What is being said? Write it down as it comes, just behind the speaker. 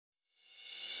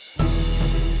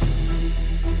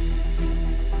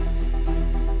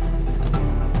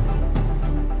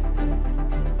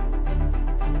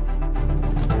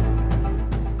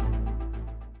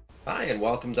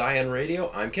welcome to Ion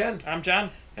Radio. I'm Ken. I'm John.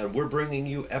 And we're bringing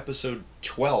you episode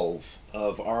 12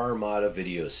 of our Armada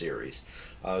video series.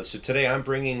 So today I'm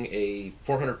bringing a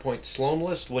 400-point Sloane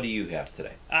list. What do you have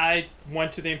today? I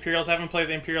went to the Imperials. I haven't played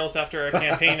the Imperials after a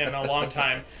campaign in a long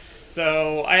time.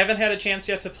 So I haven't had a chance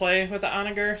yet to play with the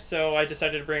Onager, so I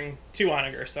decided to bring two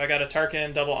Onagers. So I got a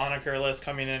Tarkin double Onager list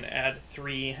coming in at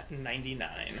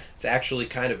 $3.99. It's actually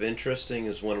kind of interesting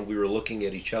is when we were looking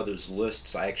at each other's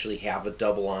lists, I actually have a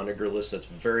double Onager list that's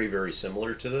very, very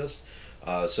similar to this.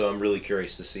 So I'm really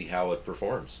curious to see how it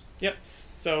performs. Yep.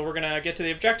 So we're going to get to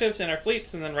the objectives and our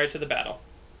fleets and then right to the battle.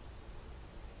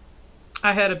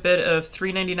 I had a bid of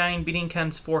 $3.99 beating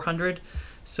Ken's 400.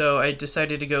 So I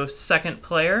decided to go second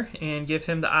player and give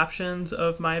him the options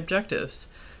of my objectives.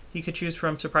 He could choose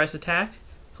from Surprise Attack,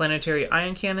 Planetary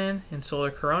Ion Cannon, and Solar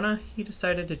Corona. He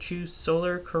decided to choose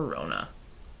Solar Corona.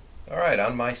 Alright,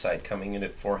 on my side, coming in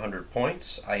at 400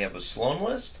 points, I have a Sloane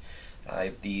list. I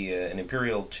have an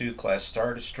Imperial 2 class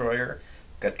Star Destroyer.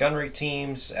 Got Gunnery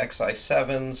Teams,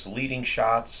 XI7s, leading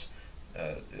shots,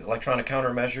 electronic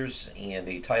countermeasures, and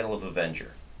a title of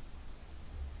Avenger.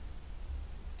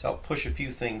 So I'll push a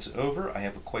few things over. I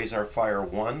have a Quasar Fire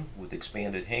 1 with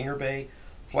expanded Hangar Bay,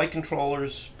 flight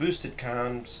controllers, boosted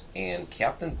comms, and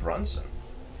Captain Brunson.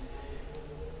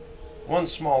 One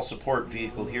small support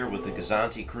vehicle here with the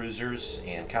Gozanti-class Cruisers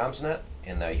and CommsNet.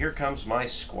 And now here comes my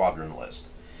squadron list.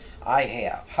 I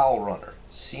have Howlrunner,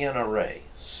 Ciena Ree,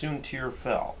 Soontir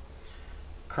Fel,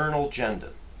 Colonel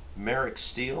Jendon, Maarek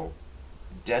Stele,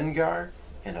 Dengar,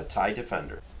 and a TIE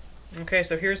Defender. Okay,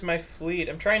 so here's my fleet.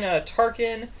 I'm trying a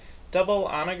Tarkin double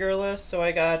Onager list, so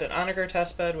I got an Onager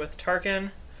Testbed with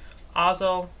Tarkin,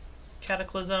 Ozzel,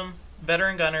 Cataclysm,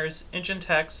 Veteran Gunners, Engine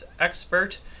Techs,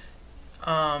 Expert,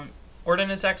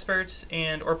 Ordnance Experts,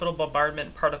 and Orbital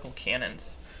Bombardment Particle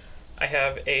Cannons. I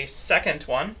have a second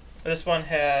one. This one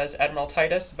has Admiral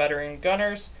Titus, Veteran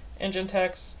Gunners, Engine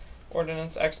Techs,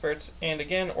 Ordnance Experts, and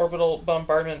again, Orbital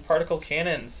Bombardment Particle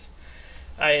Cannons.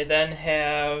 I then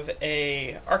have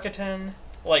a Arc-10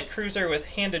 light cruiser with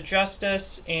Hand of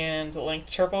Justice and the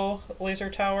linked turbo laser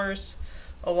towers,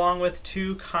 along with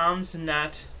two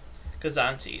CommsNet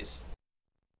Gozantis.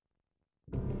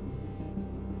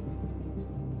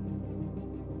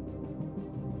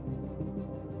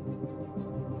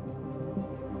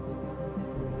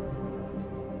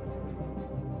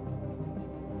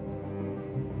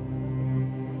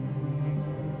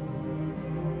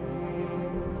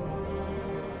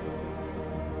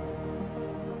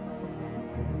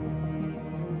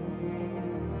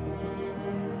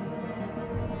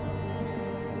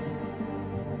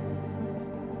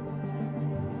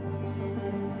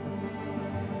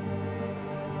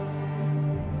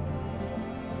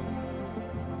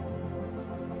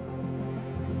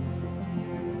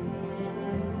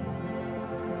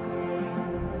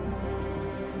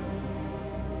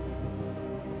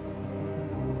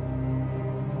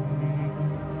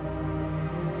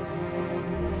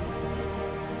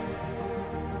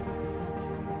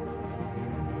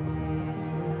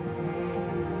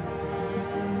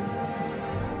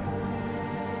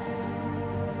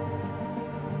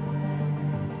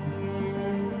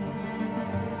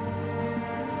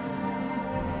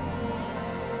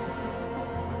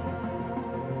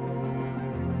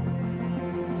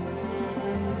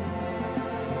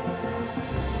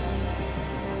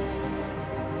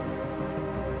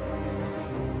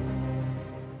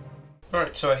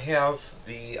 Alright, so I have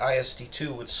the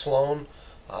ISD-2 with Sloane,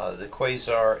 the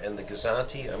Quasar, and the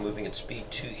Gozanti. I'm moving at speed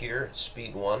 2 here,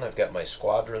 speed 1. I've got my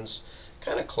squadrons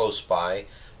kind of close by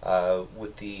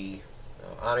with the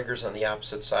Onagers on the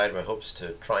opposite side. My hope's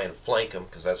to try and flank them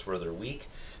because that's where they're weak.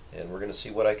 And we're going to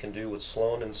see what I can do with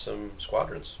Sloane and some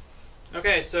squadrons.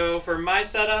 Okay, so for my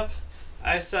setup,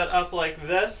 I set up like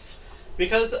this.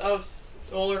 Because of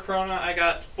Solar Corona, I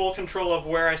got full control of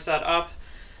where I set up.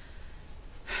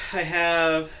 I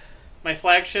have my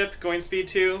flagship going speed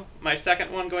 2, my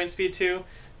second one going speed 2,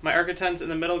 my Arc-10s in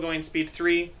the middle going speed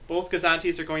 3. Both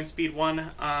Gozantis are going speed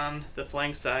 1 on the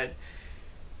flank side.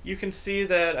 You can see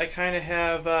that I kind of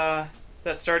have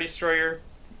that Star Destroyer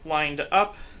lined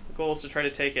up. The goal is to try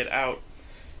to take it out.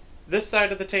 This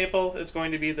side of the table is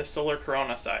going to be the Solar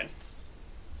Corona side.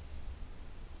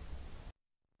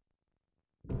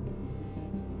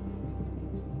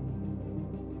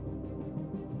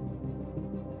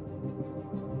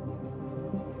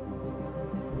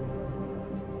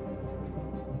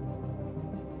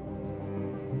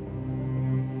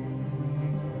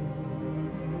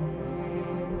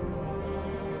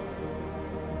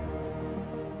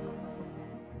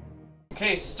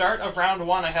 Okay, start of round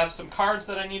one. I have some cards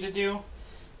that I need to do.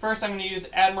 First, I'm going to use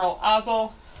Admiral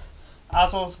Ozzel.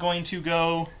 Ozzel's going to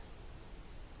go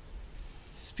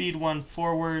speed 1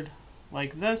 forward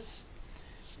like this.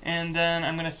 And then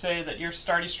I'm going to say that your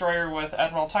Star Destroyer with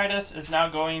Admiral Titus is now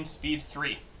going speed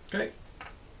 3. Okay.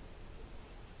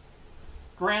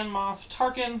 Grand Moff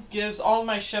Tarkin gives all of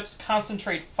my ships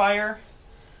concentrate fire.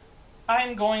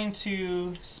 I'm going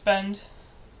to spend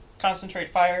concentrate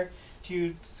fire to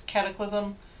use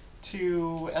Cataclysm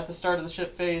to, at the start of the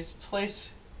ship phase,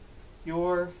 place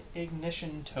your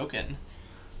ignition token.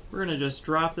 We're going to just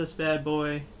drop this bad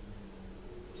boy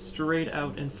straight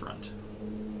out in front.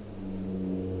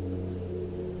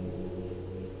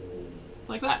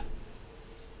 Like that.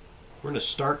 We're going to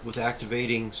start with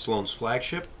activating Sloane's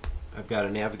flagship. I've got a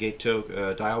navigate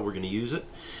dial. We're going to use it.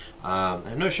 I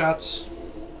have no shots,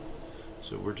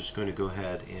 so we're just going to go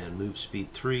ahead and move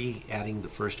speed 3, adding the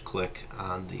first click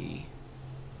on the...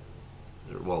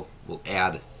 Well, we'll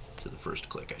add to the first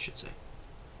click, I should say.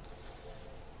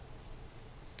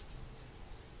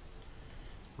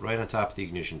 Right on top of the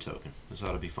ignition token. This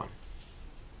ought to be fun.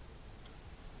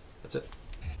 That's it.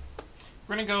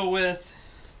 We're going to go with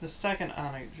the second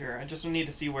Onager. I just need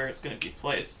to see where it's going to be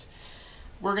placed.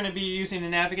 We're going to be using a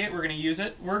navigate. We're going to use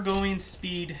it. We're going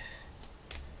speed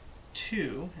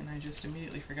 2, and I just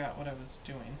immediately forgot what I was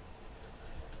doing.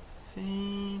 I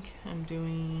think I'm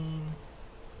doing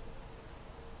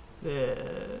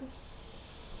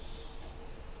this.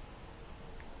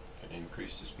 Can I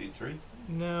increase to speed 3?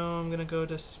 No, I'm going to go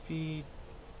to speed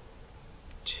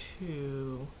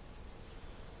 2.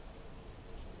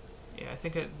 Yeah, I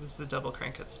think it was the double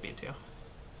crank at speed 2.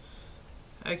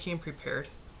 I came prepared.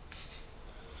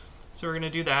 So we're going to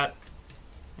do that.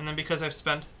 And then because I've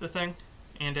spent the thing,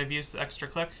 and I've used the extra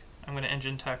click, I'm going to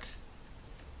engine tech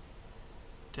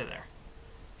to there.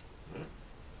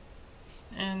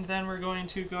 And then we're going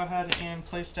to go ahead and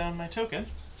place down my token.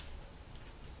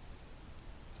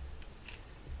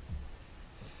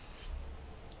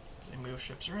 As I move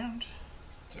ships around.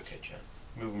 It's okay, John.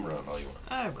 Move them around all you want.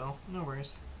 I will, no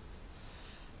worries.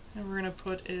 And we're going to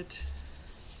put it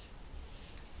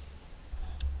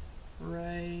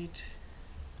right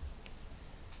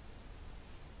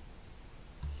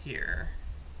here.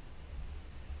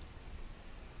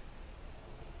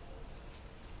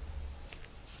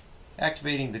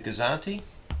 Activating the Gozanti.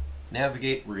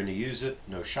 Navigate, we're going to use it.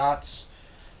 No shots,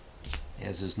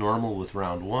 as is normal with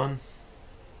round 1.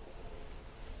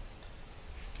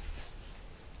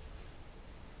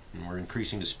 And we're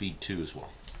increasing to speed 2 as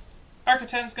well.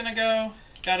 Architen's going to go.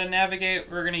 Got to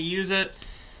navigate. We're going to use it.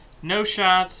 No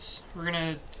shots. We're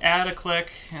going to add a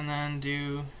click and then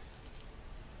do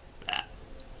that.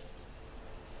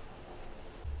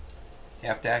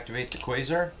 Have to activate the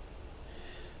Quasar.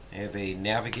 I have a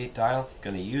navigate dial.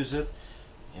 Going to use it.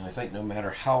 And I think no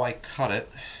matter how I cut it,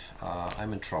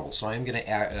 I'm in trouble. So I'm going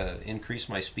to increase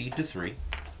my speed to 3.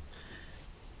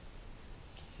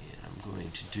 And I'm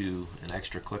going to do an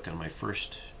extra click on my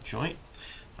first joint.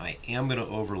 I am going to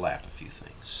overlap a few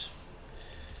things.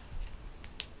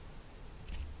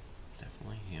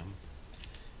 Definitely him.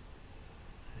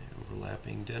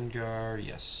 Overlapping Dengar,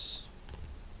 yes.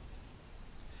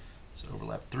 So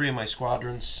overlap 3 of my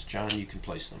squadrons. John, you can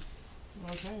place them.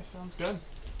 Okay, sounds good.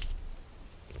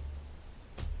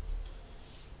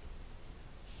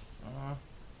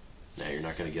 Now you're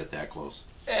not going to get that close.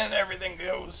 And everything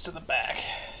goes to the back.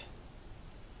 Here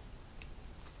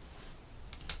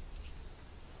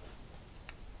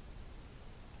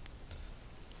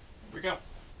we go.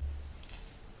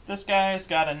 This guy's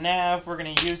got a nav. We're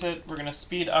going to use it. We're going to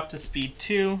speed up to speed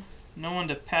 2. No one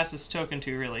to pass this token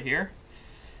to really here.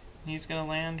 He's going to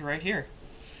land right here.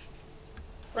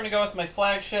 We're going to go with my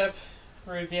flagship,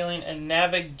 revealing a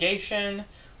navigation.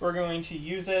 We're going to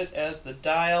use it as the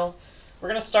dial. We're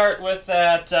going to start with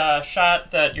that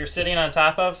shot that you're sitting on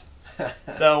top of.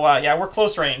 So, yeah, we're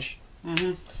close range.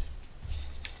 Mm-hmm.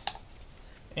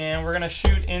 And we're going to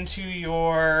shoot into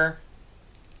your...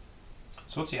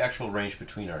 So what's the actual range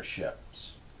between our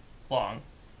ships? long.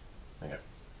 Okay.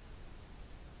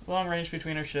 Long range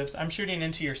between our ships. I'm shooting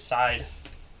into your side.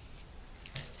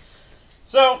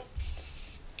 So,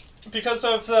 because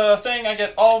of the thing, I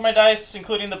get all of my dice,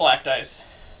 including the black dice.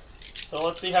 So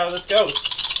let's see how this goes.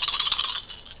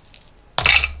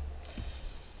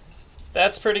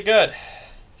 That's pretty good.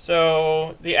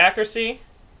 So the accuracy,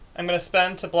 I'm going to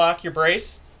spend to block your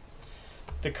brace.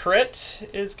 The crit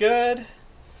is good.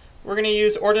 We're going to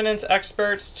use Ordnance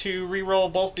Experts to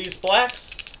reroll both these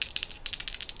blacks.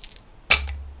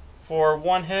 For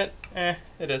 1 hit,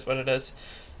 it is what it is.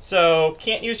 So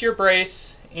can't use your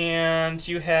brace, and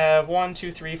you have 1,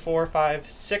 2, 3, 4, 5,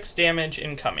 6 damage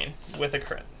incoming with a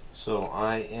crit. So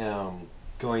I am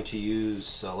going to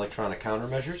use electronic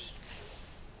countermeasures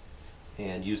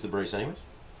and use the brace anyways.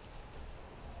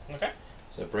 Okay.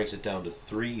 So it brings it down to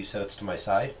 3. You said it's to my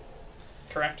side.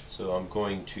 Correct. So I'm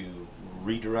going to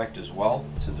redirect as well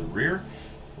to the rear.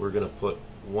 We're going to put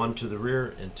 1 to the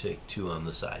rear and take 2 on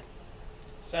the side.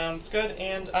 Sounds good.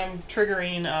 And I'm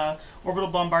triggering orbital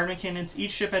bombardment cannons.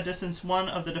 Each ship at distance 1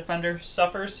 of the Defender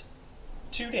suffers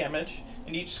 2 damage,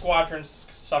 and each squadron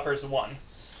suffers 1.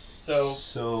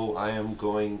 So I am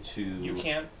going to... You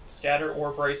can't scatter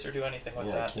or brace or do anything with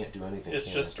that. Yeah, I can't do anything.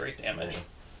 It's just straight damage. Yeah.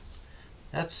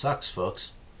 That sucks,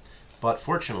 folks. But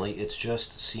fortunately, it's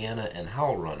just Ciena and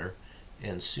Howlrunner,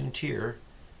 and Soontir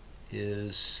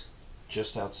is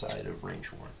just outside of range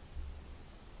 1.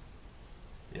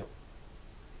 Yep.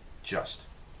 Just.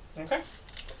 Okay.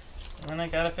 And then I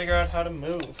gotta figure out how to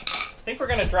move. I think we're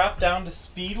gonna drop down to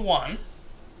speed 1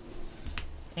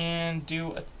 and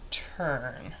do a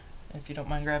turn. If you don't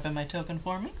mind grabbing my token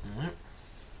for me. Mm-hmm.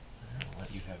 I'll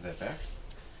let you have that back.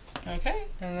 Okay,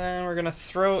 and then we're gonna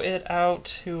throw it out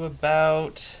to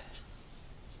about,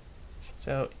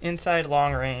 so inside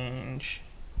long range.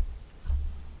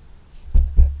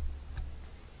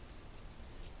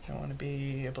 I want to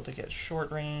be able to get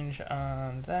short range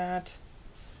on that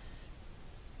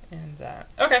and that.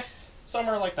 Okay,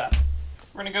 somewhere like that.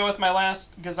 We're gonna go with my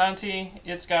last Gozanti.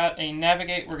 It's got a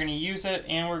navigate. We're gonna use it,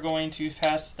 and we're going to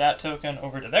pass that token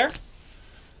over to there.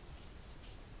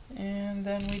 And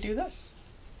then we do this.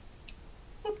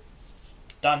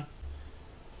 Done.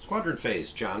 Squadron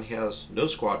phase. John has no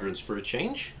squadrons for a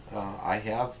change. I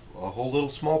have a whole little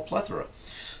small plethora.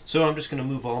 So I'm just going to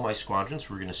move all my squadrons.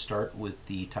 We're going to start with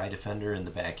the TIE Defender in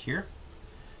the back here.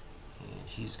 And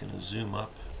he's going to zoom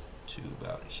up to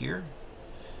about here.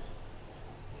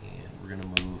 And we're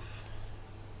going to move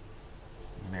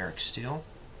Maarek Stele.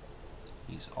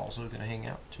 He's also going to hang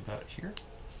out to about here.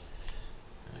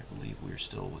 And I believe we're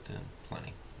still within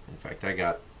plenty. In fact, I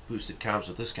got boosted comms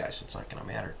with this guy, so it's not going to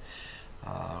matter.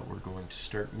 We're going to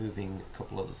start moving a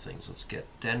couple other things. Let's get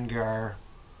Dengar.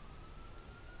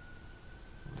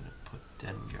 I'm going to put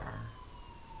Dengar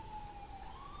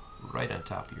right on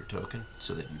top of your token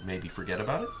so that you maybe forget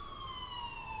about it.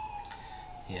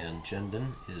 And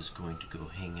Jendon is going to go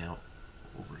hang out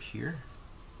over here.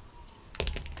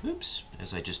 Oops,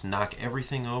 as I just knock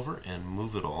everything over and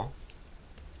move it all.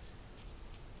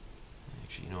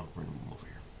 Actually, you know what, we're going to move over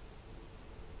here.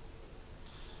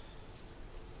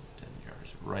 Dengar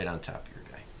is right on top of your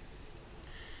guy.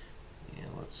 And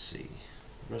let's see.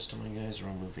 The rest of my guys are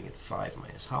all moving at 5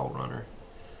 minus Howlrunner.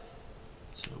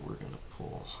 So we're going to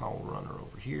pull Howlrunner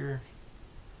over here.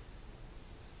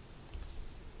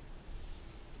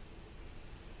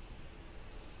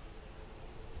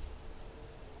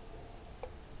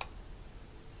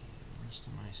 And the rest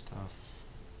of my stuff.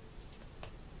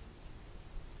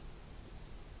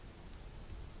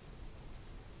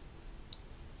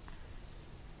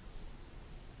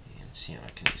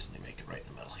 Ciena can easily make it right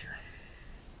in the middle here.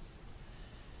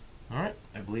 Alright,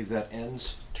 I believe that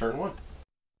ends turn 1.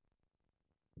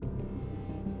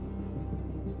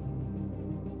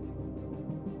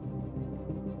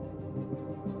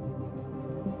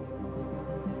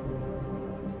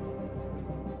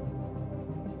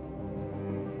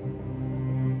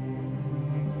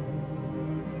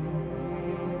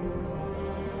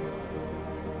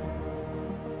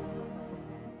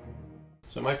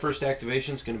 So my first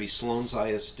activation is going to be Sloane's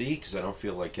ISD because I don't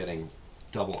feel like getting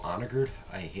double Onagered.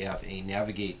 I have a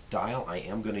navigate dial. I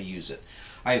am going to use it.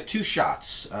 I have 2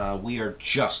 shots. We are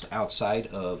just outside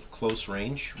of close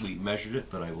range. We measured it,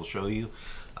 but I will show you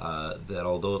that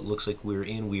although it looks like we're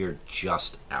in, we are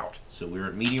just out. So we're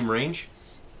at medium range.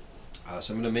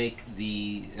 So I'm going to make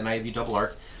the, and I have you double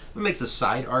arc. I'm going to make the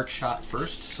side arc shot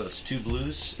first. So it's 2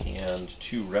 blues and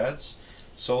 2 reds.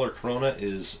 Solar Corona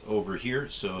is over here,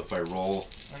 so if I roll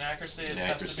an accuracy, it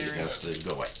has to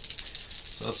go away.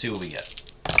 So let's see what we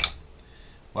get.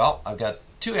 Well, I've got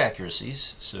 2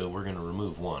 accuracies, so we're going to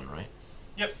remove 1, right?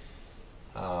 Yep.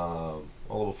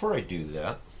 Although before I do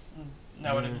that...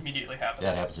 No, it immediately happens.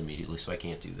 That happens immediately, so I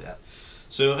can't do that.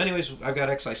 So anyways, I've got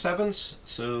XI7s,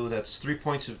 so that's 3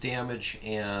 points of damage,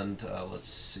 and let's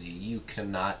see, you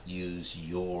cannot use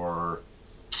your...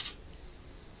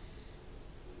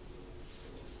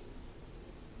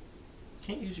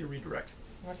 Can't use your redirect.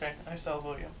 Okay, I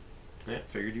salvo you. Yeah,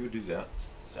 figured you would do that.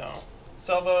 So,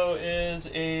 salvo is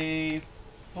a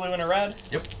blue and a red.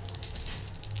 Yep.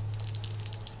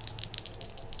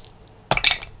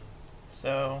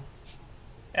 So,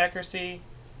 accuracy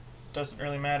doesn't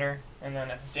really matter, and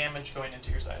then damage going into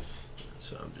your side.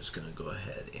 So I'm just going to go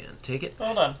ahead and take it.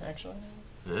 Hold on, actually.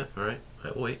 Yeah, alright.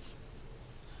 I will wait.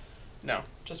 No,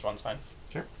 just one's fine.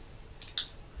 Okay.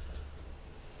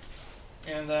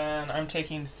 And then I'm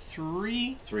taking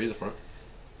 3. 3 to the front.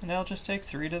 And I'll just take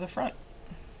 3 to the front.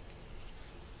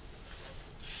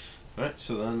 Alright,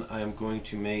 so then I am going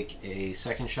to make a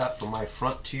second shot from my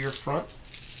front to your front.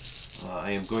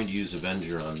 I am going to use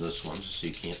Avenger on this one, so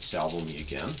you can't salvo me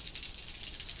again.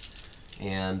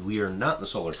 And we are not in the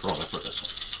solar corona for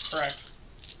this Correct.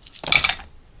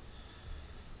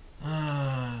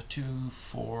 one. 2,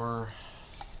 4,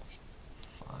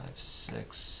 5,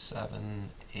 6, 7,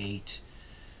 8.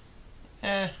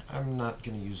 I'm not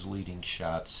going to use leading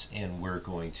shots, and we're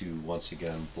going to once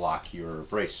again block your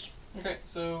brace. Okay,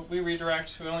 so we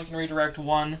redirect. We only can redirect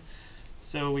 1.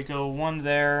 So we go 1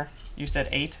 there. You said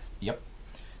 8? Yep.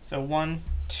 So 1,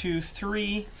 2,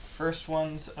 3. First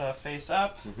one's face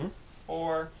up.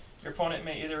 4. Your opponent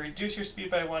may either reduce your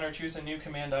speed by 1 or choose a new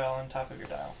command dial on top of your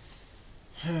dial.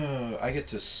 I get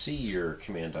to see your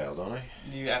command dial, don't I?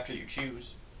 After you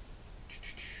choose.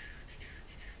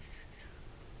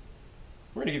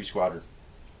 We're going to give you Squadron.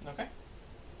 Okay.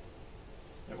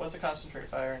 It was a concentrate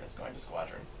fire, and it's going to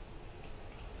Squadron.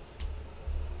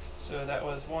 So that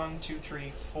was 1, 2, 3,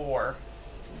 4.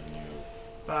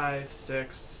 5,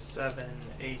 6, 7,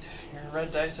 8. Your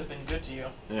red dice have been good to you.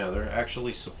 Yeah, they're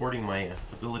actually supporting my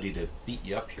ability to beat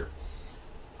you up here.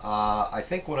 I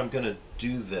think what I'm going to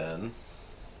do then,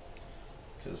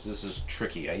 because this is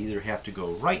tricky, I either have to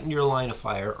go right in your line of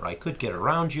fire, or I could get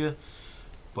around you,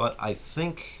 but I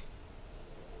think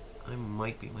I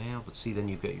might be, well, but see, then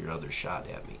you've got your other shot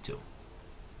at me too.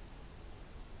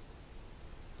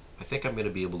 I think I'm going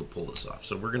to be able to pull this off.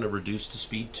 So we're going to reduce to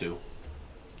speed 2,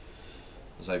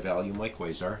 as I value my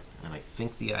Quasar, and I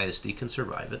think the ISD can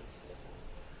survive it.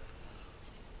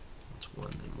 That's 1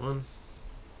 and 1.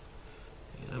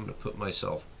 And I'm going to put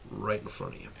myself right in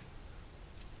front of you.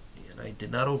 And I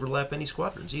did not overlap any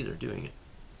squadrons either doing it.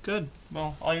 Good.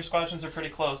 Well, all your squadrons are pretty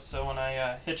close, so when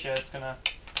I hit you, it's going to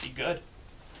be good.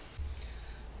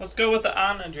 Let's go with the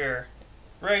Onager.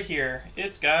 Right here.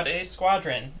 It's got a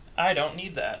squadron. I don't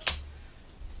need that.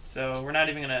 So we're not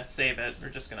even going to save it. We're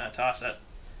just going to toss it.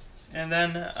 And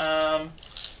then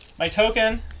my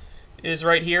token is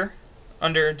right here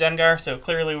under Dengar, so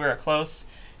clearly we're at close.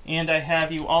 And I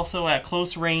have you also at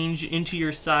close range into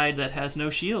your side that has no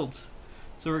shields.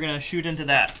 So we're going to shoot into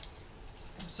that.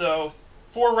 So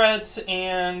 4 reds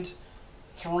and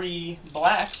 3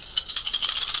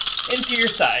 blacks into your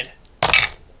side.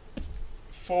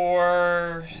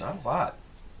 For... Not a lot.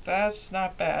 That's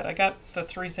not bad. I got the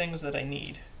 3 things that I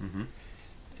need.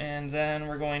 And then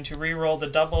we're going to re-roll the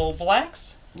double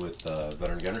blacks. With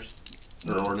veteran gunners?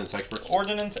 Or ordnance experts?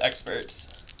 Ordnance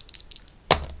experts.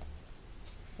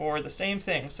 For the same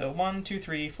thing. So 1, 2,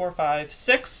 3, 4, 5,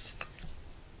 6.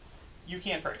 You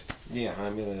can't brace. Yeah,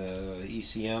 I'm going to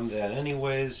ECM that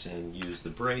anyways and use the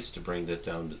brace to bring that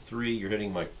down to 3. You're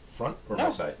hitting my front or my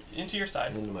side? Into your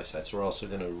side. Into my side. So we're also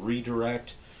going to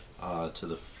redirect to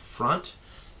the front.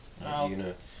 I'll You're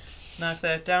going to knock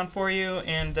that down for you,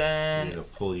 and then... You're going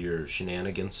to pull your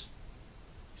shenanigans.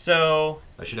 So...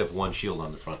 I should have 1 shield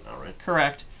on the front now, right?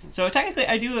 Correct. So technically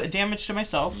I do damage to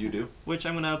myself. You do. Which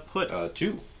I'm going to put...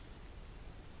 2.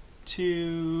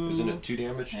 2... Isn't it 2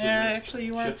 damage to actually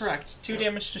you are ships? correct. 2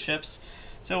 damage to ships.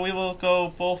 So we will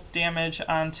go both damage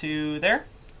onto there.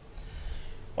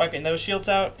 Wiping those shields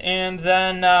out. And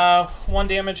then 1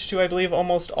 damage to, I believe,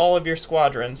 almost all of your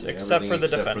squadrons, except for the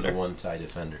Defender. Except for the 1 TIE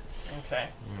Defender. Okay.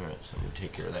 Alright, so I'm going to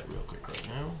take care of that real quick right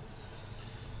now.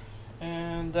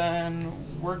 And then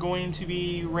we're going to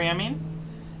be ramming.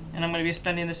 And I'm going to be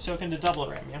spending this token to double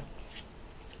ram you.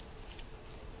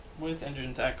 With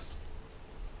engine techs.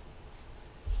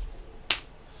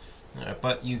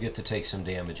 But you get to take some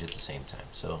damage at the same time,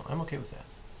 so I'm okay with that.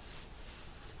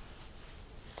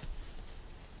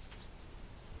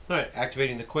 Alright,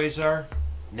 activating the Quasar,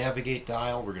 navigate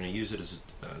dial, we're going to use it as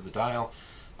the dial.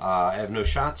 I have no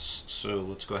shots, so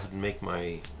let's go ahead and make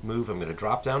my move. I'm going to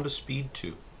drop down to speed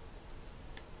 2.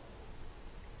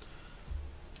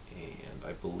 And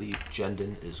I believe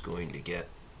Jendon is going to get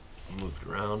moved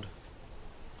around.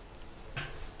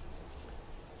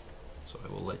 So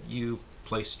I will let you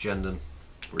place Jendon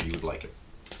where you would like him.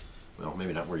 Well,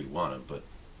 maybe not where you want him, but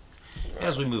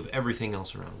as we move everything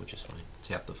else around, which is fine. It's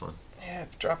half the fun. Yeah,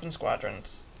 dropping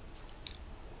squadrons.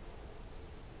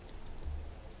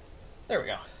 There we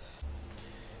go.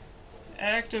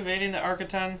 Activating the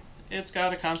Architon. It's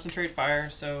got a concentrate fire,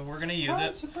 so we're going to use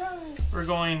it. Surprise. We're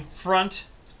going front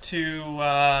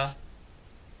to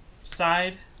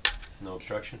side. No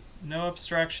obstruction? No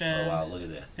obstruction. Oh wow, look at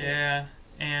that. Yeah,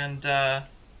 and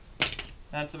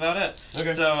that's about it.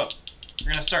 Okay. So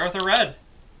we're going to start with a red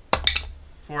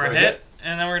for a hit,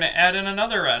 and then we're going to add in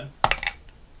another red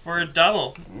for a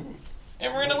double.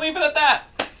 And we're going to leave it at that.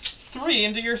 3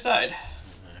 into your side.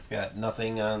 I've got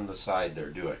nothing on the side there,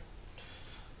 do I?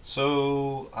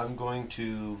 So I'm going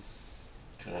to...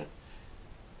 Okay.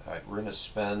 Alright, we're going to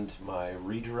spend my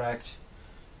redirect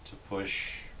to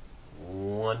push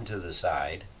 1 to the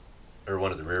side. Or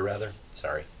 1 to the rear, rather.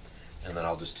 Sorry. And then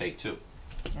I'll just take 2.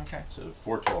 Okay. So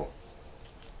 4 total.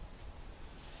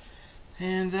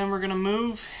 And then we're going to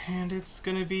move, and it's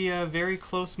going to be a very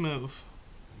close move.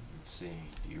 Let's see.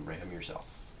 Do you ram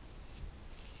yourself?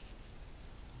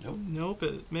 Nope. Nope,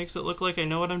 it makes it look like I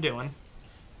know what I'm doing.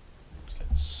 Just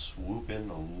kind of swoop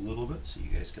in a little bit so you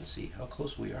guys can see how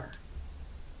close we are.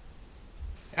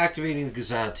 Activating the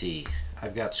Gozanti.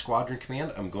 I've got Squadron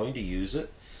Command. I'm going to use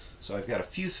it. So I've got a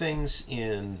few things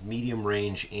in medium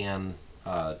range and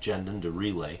Jendon to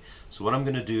relay. So what I'm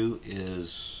going to do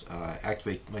is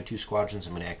activate my 2 squadrons.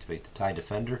 I'm going to activate the TIE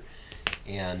Defender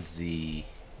and the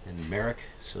Maarek.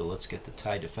 So let's get the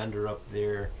TIE Defender up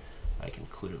there. I can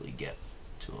clearly get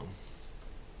to him.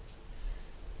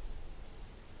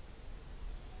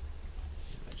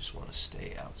 I just want to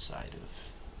stay outside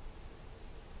of...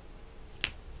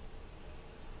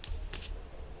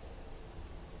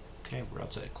 Okay, we're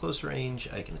outside close range.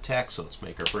 I can attack, so let's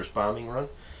make our first bombing run.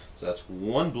 So that's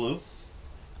 1 blue.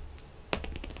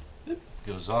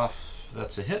 Goes off.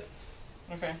 That's a hit.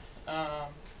 Okay. I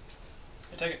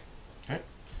take it. Okay.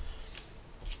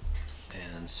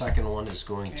 And second one is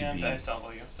going to be... And I salvo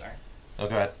you, sorry. Oh,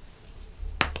 go ahead.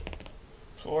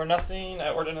 4-0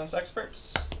 at Ordnance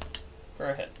Experts for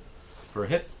a hit. For a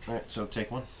hit. Alright, so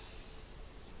take 1.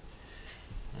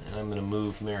 And I'm going to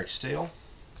move Maarek Stele.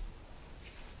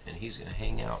 And he's going to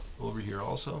hang out over here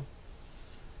also.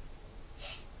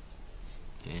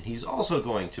 And he's also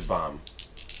going to bomb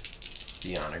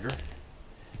the Onager.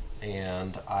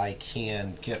 And I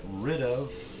can get rid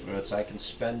of... I can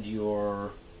spend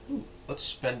your... Ooh, let's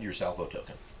spend your salvo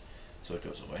token. So it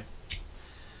goes away.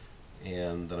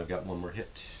 And then I've got 1 more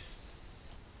hit.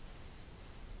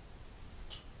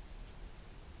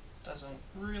 Doesn't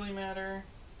really matter.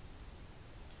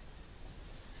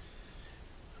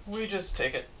 We just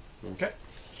take it. Okay.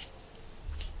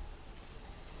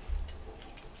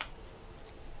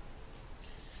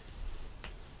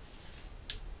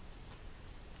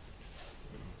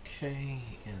 Okay,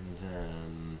 and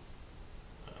then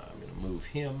I'm going to move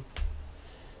him.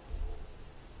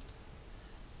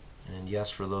 And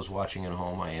yes, for those watching at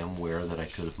home, I am aware that I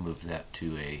could have moved that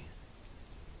to a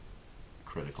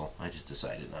critical. I just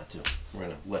decided not to. We're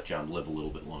going to let John live a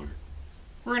little bit longer.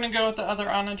 We're going to go with the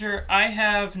other Onager. I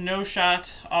have no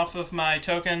shot off of my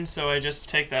token, so I just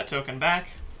take that token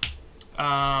back.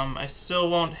 I still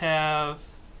won't have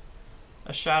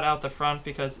a shot out the front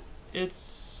because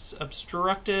it's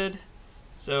obstructed,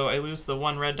 so I lose the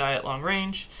 1 red die at long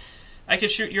range. I could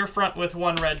shoot your front with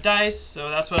 1 red dice, so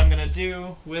that's what I'm going to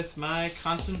do with my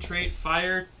Concentrate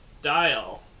Fire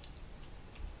Dial.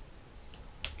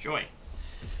 Joy.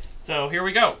 So here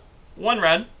we go. 1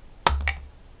 red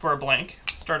for a blank,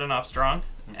 starting off strong.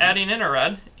 Adding in a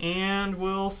red, and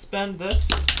we'll spend this.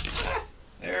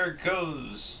 There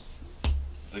goes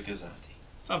the Gozanti.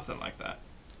 Something like that.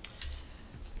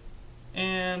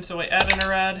 And so we add in a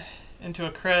red into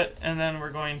a crit, and then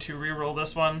we're going to re-roll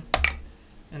this one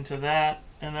into that,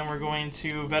 and then we're going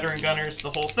to Veteran Gunners the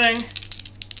whole thing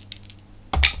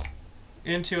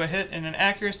into a hit and an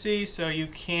accuracy, so you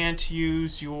can't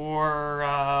use your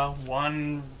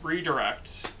 1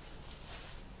 redirect.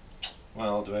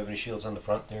 Well, do I have any shields on the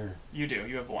front there? You do.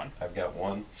 You have 1. I've got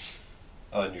 1.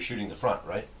 Oh, and you're shooting the front,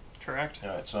 right? Correct.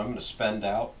 Alright, so I'm going to spend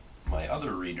out my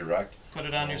other redirect. Put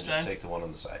it on your just side. Take the one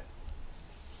on the side.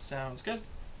 Sounds good.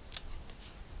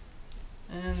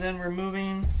 And then we're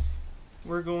moving.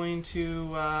 We're going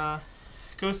to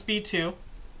go speed 2.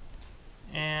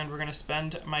 And we're going to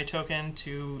spend my token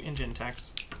to engine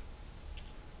techs.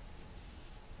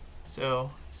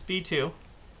 So, speed 2.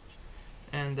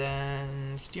 And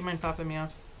then, do you mind popping me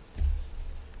off?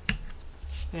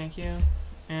 Thank you.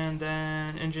 And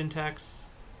then engine techs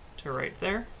to right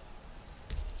there.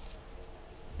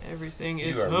 Everything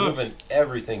is hooked. You are moving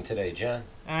everything today, John.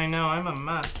 I know, I'm a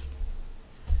mess.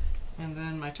 And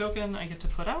then my token I get to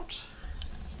put out.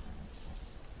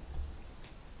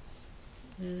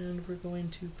 And we're going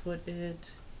to put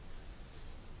it...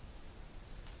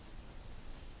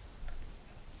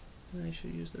 I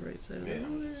should use the right side of the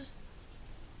motor.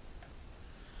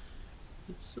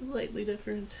 It's slightly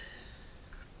different.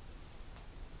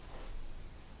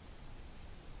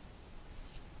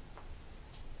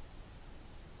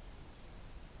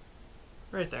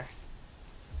 Right there.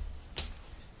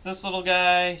 This little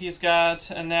guy, he's got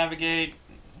a navigate.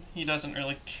 He doesn't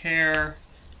really care.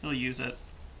 He'll use it.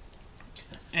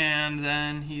 And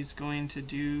then he's going to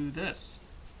do this.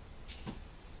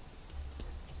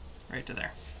 Right to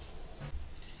there.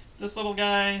 This little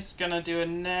guy is going to do a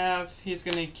nav. He's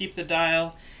going to keep the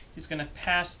dial. He's going to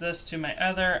pass this to my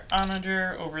other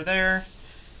Onager over there.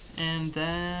 And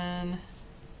then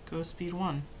go speed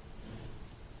 1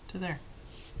 to there.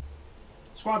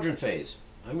 Squadron phase.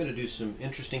 I'm going to do some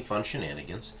interesting fun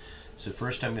shenanigans. So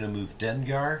first I'm going to move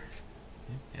Dengar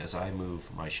as I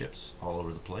move my ships all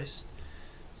over the place.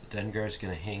 So Dengar is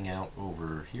going to hang out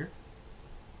over here.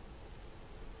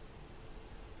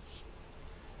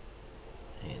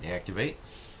 And activate.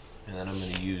 And then I'm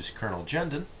going to use Colonel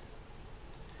Jendon,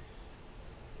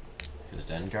 because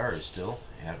Dengar is still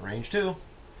at range 2.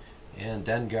 And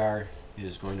Dengar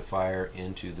is going to fire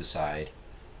into the side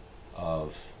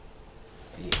of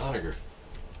the Onager.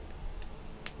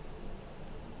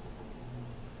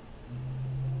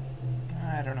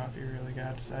 I don't know if you really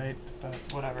got sight, but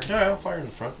whatever. Alright, I'll fire in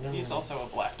the front. No, He's also a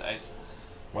black dice.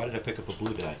 Why did I pick up a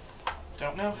blue die?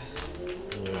 Don't know.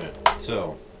 Alright,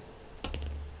 so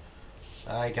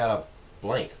I got a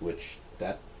blank, which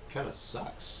that kind of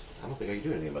sucks. I don't think I can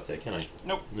do anything about that, can I?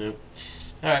 Nope. Nope.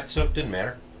 Alright, so it didn't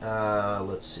matter.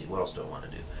 Let's see, what else do I want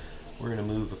to do? We're going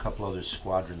to move a couple other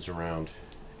squadrons around,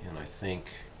 and I think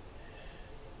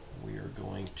we are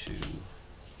going to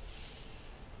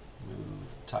move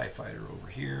the TIE Fighter over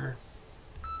here.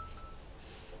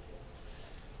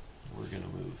 We're going to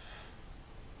move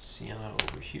Ciena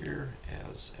over here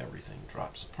as everything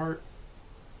drops apart.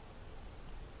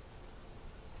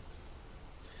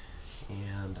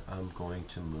 And I'm going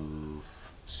to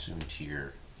move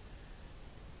Soontir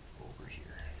over here.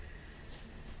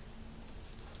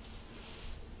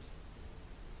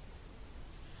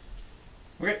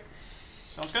 Okay.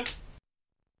 Sounds good.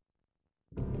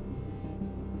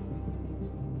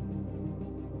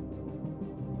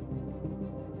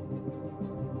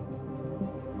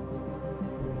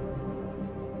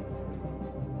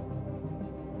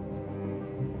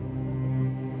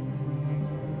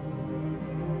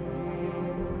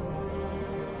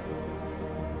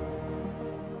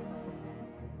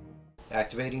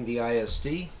 Activating the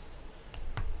ISD.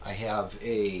 I have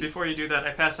a... Before you do that,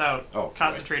 I pass out Oh,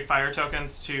 concentrate fire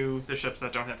tokens to the ships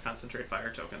that don't have concentrate fire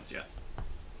tokens yet.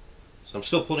 So I'm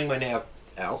still pulling my nav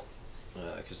out,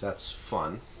 because that's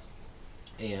fun.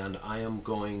 And I am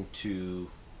going to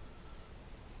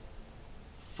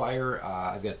fire...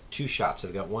 I've got 2 shots.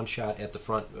 I've got 1 shot at the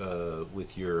front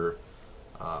with your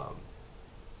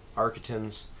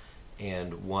Architons,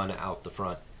 and 1 out the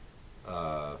front.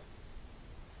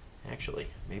 Actually,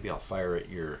 maybe I'll fire at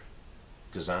your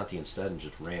Gozanti instead and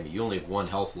just ram you. You only have 1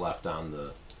 health left on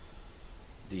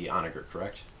the Onager,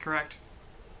 correct? Correct.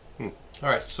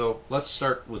 Alright, so let's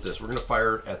start with this. We're going to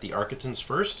fire at the Architons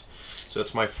first. So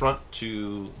it's my front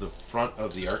to the front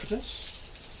of the Architons.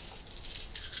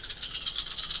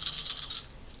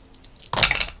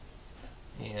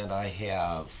 And I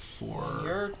have 4...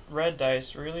 Your red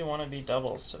dice really want to be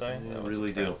doubles today. I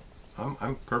really do.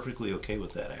 I'm perfectly okay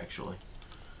with that, actually.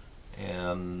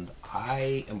 And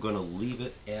I am going to leave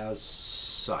it as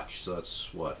such. So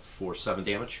that's what, 7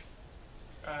 damage?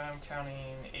 I'm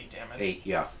counting 8 damage. 8,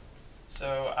 yeah.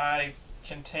 So I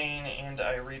contain and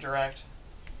I redirect,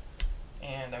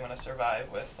 and I'm going to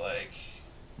survive with like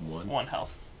 1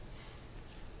 health.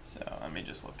 So let me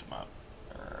just lift him up.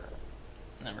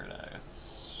 And then we're going to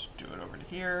do it over to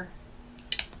here.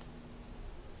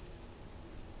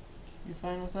 You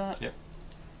fine with that? Yep.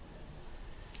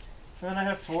 And then I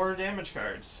have 4 damage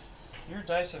cards. Your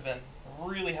dice have been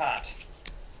really hot.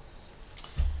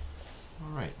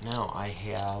 Alright, now I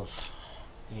have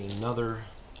another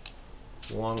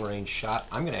long-range shot.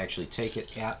 I'm going to actually take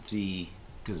it at the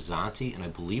Gozanti, and I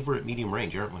believe we're at medium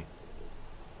range, aren't we?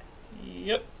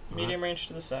 Yep, medium range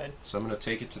to the side. So I'm going to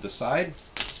take it to the side.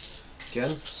 Again,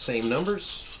 same numbers.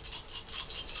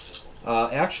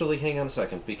 Actually, hang on a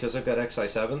second, because I've got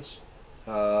XI7s.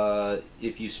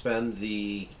 If you spend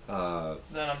the...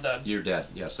 then I'm dead. You're dead.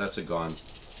 Yes, that's a gone.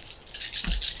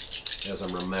 As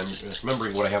I'm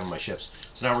remembering what I have on my ships.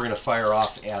 So now we're going to fire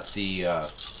off at the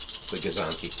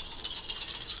Gozanti.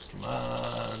 Come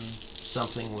on.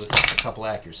 Something with a couple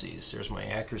accuracies. There's my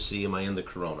accuracy. Am I in the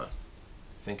Corona?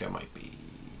 I think I might be...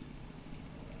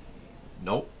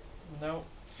 Nope. Nope.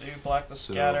 So you block the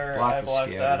scatter, I block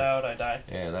that out, I die.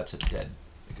 Yeah, that's a dead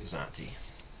Gozanti.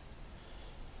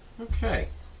 Okay.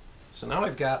 So now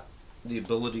I've got the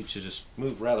ability to just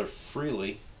move rather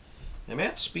freely. I'm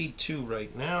at speed 2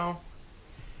 right now.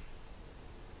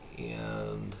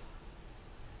 And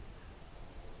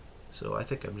so I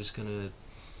think I'm just gonna...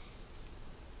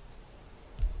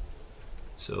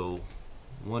 So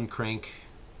 1 crank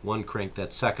one crank.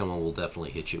 That second one will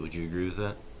definitely hit you. Would you agree with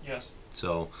that? Yes.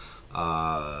 So,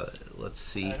 let's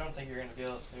see. I don't think you're going to be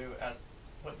able to at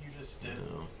what you just did.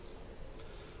 No.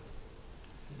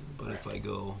 But if I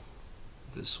go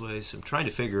this way, so I'm trying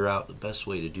to figure out the best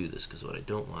way to do this, because what I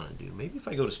don't want to do, maybe if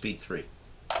I go to speed 3.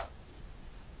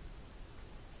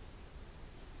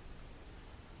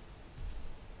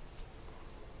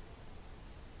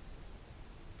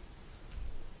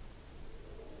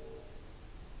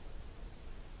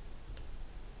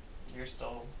 You're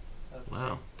still.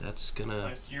 Wow, that's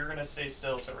gonna. You're gonna stay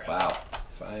still to ram. Wow,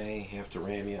 if I have to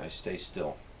ram you, I stay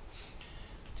still.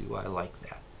 Do I like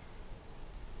that?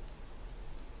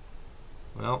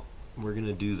 Well, we're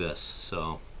gonna do this.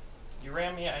 So. You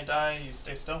ram me, I die. You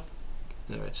stay still.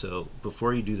 All right. So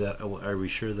before you do that, are we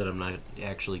sure that I'm not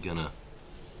actually gonna?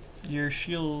 Your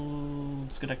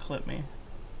shield's gonna clip me.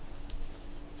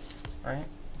 Right?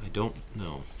 I don't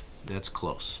know. That's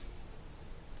close.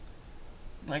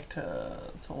 Like to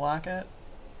lock it?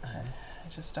 I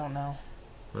just don't know.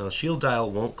 Well, shield dial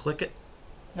won't click it.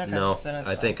 Okay, no, then it's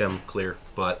I fine. think I'm clear,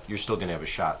 but you're still gonna have a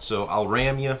shot. So I'll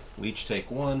ram you. We each take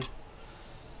one.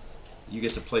 You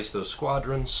get to place those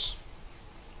squadrons.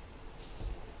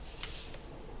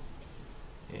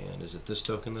 And is it this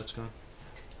token that's gone?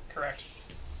 Correct.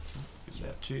 Give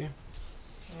that to you.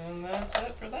 And that's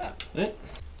it for that. It.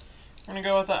 We're gonna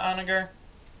go with the Onager.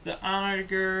 The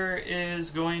Onager is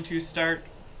going to start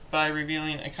by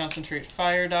revealing a concentrate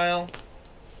fire dial.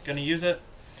 Gonna use it.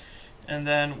 And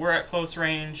then we're at close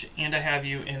range, and I have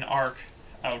you in arc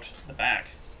out the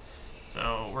back.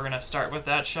 So we're gonna start with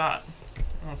that shot.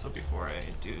 Also, before I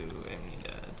do, I need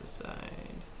to decide.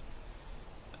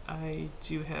 I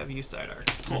do have you side arc.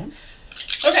 Cool.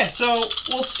 Okay, so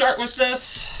we'll start with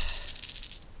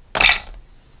this.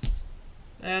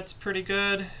 That's pretty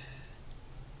good.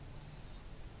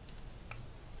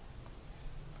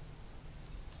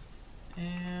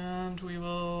 And we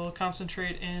will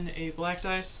concentrate in a black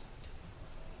dice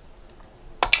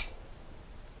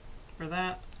for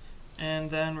that. And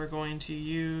then we're going to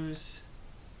use...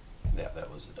 Yeah,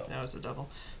 that was a double. That was a double.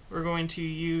 We're going to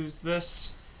use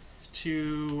this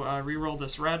to reroll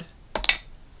this red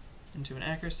into an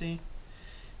accuracy.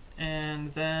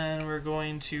 And then we're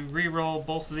going to reroll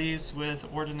both of these with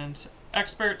Ordnance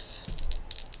Experts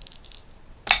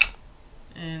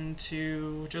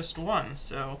into just one.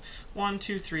 So 1,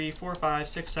 2, 3, 4, 5,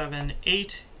 6, 7,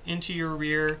 8 into your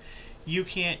rear. You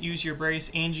can't use your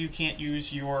brace and you can't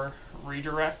use your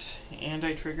redirect, and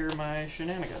I trigger my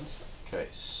shenanigans. Okay,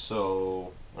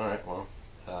 so alright, well,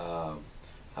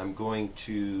 I'm going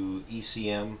to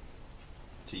ECM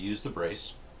to use the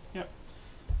brace. Yep.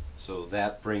 So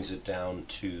that brings it down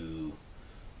to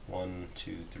 1,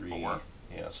 2, 3. 4.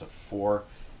 Yeah, so 4.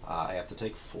 I have to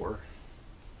take 4.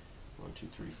 1, 2,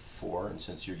 3, 4. And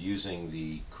since you're using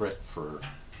the crit for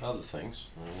other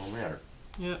things, then it won't matter.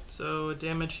 Yep, so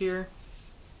damage here.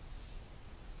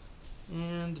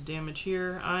 And damage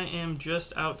here. I am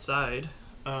just outside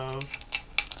of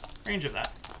range of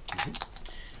that.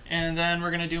 And then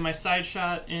we're going to do my side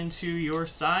shot into your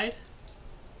side.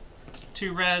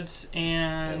 2 reds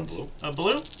and a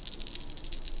blue.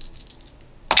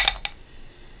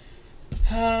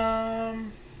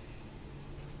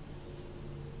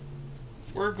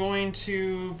 We're going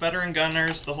to veteran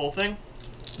gunners the whole thing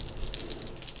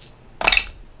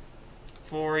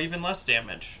for even less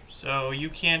damage. So you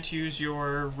can't use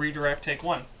your redirect take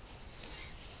 1.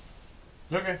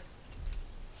 Okay.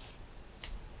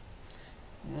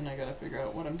 And then I gotta figure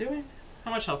out what I'm doing.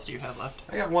 How much health do you have left?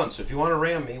 I got 1, so if you want to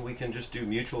ram me, we can just do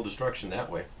mutual destruction that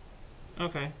way.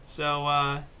 Okay,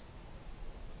 so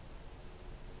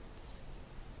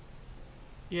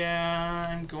yeah,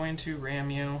 I'm going to ram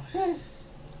you.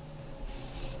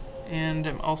 And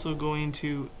I'm also going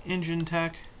to engine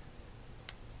tech.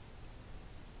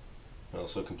 Well,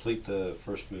 so complete the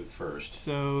first move first.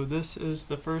 So this is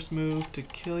the first move to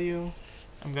kill you.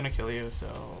 I'm gonna kill you, so...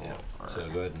 Yeah, so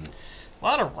go ahead and... A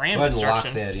lot of ram go ahead and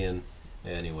destruction. lock that in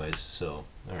anyways. So,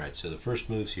 alright, so the first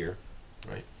move's here,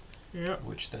 right? Yep.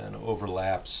 Which then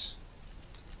overlaps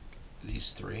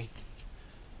these 3.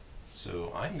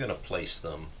 So I'm going to place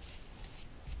them...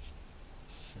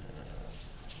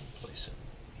 place them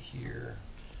here,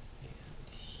 and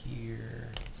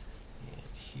here, and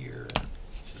here.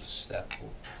 Just that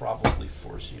will probably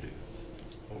force you to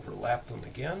overlap them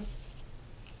again.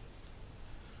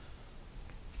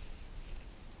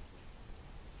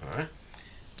 Alright.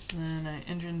 Then I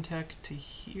engine tech to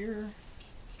here.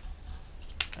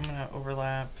 I'm going to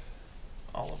overlap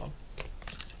all of them.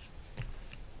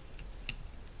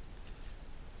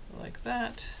 Like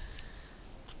that.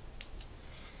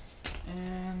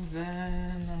 And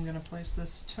then I'm going to place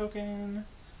this token.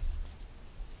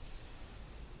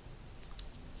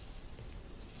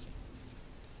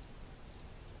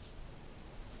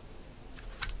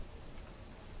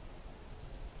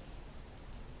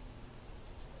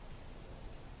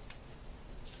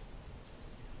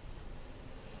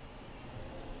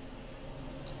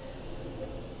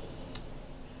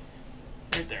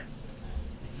 Right there.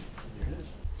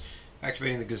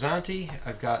 Activating the Gozanti,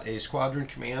 I've got a squadron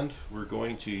command. We're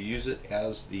going to use it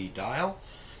as the dial.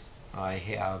 I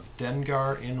have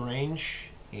Dengar in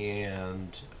range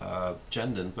and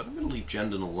Jendon, but I'm going to leave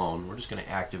Jendon alone. We're just going to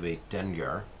activate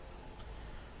Dengar.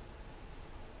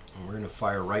 And we're going to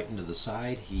fire right into the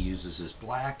side. He uses his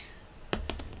black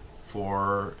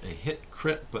for a hit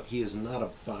crit, but he is not a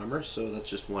bomber, so that's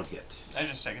just one hit. I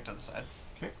just take it to the side.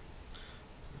 Okay. So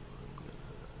I'm going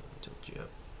to tilt you up.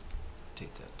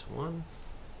 Take that to 1.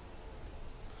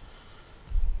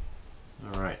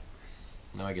 Alright,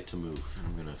 now I get to move.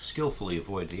 I'm going to skillfully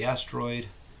avoid the asteroid,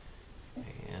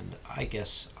 and I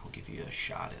guess I'll give you a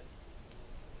shot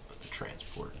at the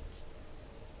transport.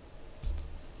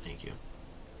 Thank you.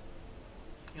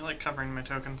 You like covering my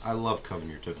tokens? I love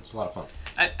covering your tokens. It's a lot of fun.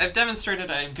 I've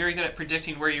demonstrated I'm very good at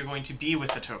predicting where you're going to be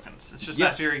with the tokens. It's just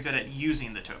not very good at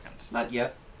using the tokens. Not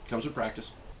yet. Comes with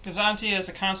practice. Gozanti is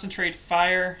a concentrate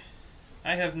fire.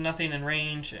 I have nothing in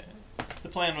range. The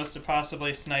plan was to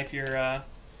possibly snipe your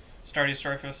Star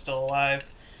Destroyer if it was still alive.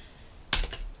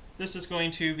 This is going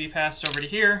to be passed over to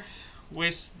here.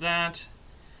 Waste that.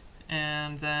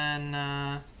 And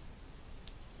then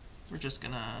we're just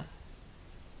gonna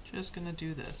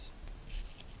do this.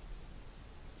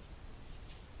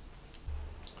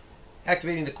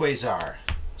 Activating the Quasar.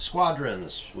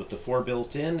 Squadrons with the 4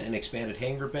 built in and expanded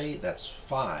Hangar Bay. That's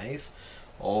 5.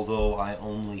 Although I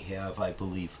only have, I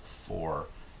believe, 4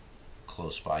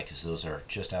 close by because those are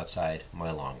just outside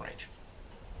my long range.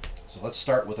 So let's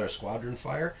start with our squadron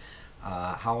fire.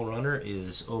 Howlrunner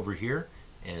is over here,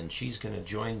 and she's going to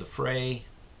join the fray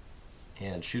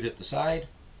and shoot at the side.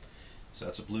 So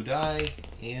that's a blue die,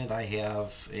 and I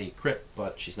have a crit,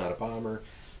 but she's not a bomber.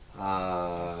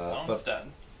 Sloane's dead.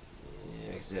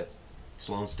 Yeah, except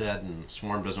Sloane's dead, and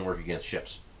Swarm doesn't work against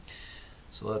ships.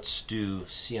 So let's do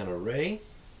Ciena Ree.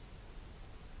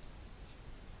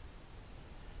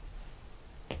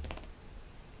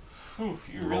 Whew,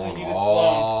 you really Rolling needed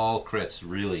all crits,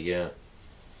 really, yeah.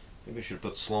 Maybe I should have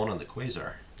put Sloane on the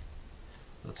Quasar.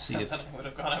 Let's see if... Then I would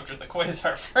have gone after the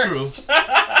Quasar first.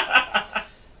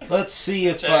 True. Let's see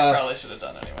if... Which I probably should have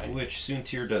done anyway. Which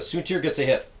Soontir does. Soontir gets a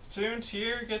hit.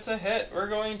 Soontir gets a hit. We're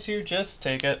going to just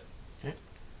take it. Okay.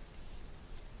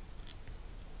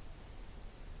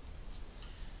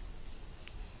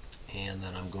 And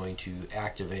then I'm going to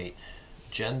activate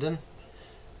Jendon.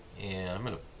 And I'm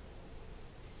going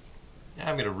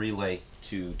to relay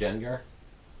to Dengar.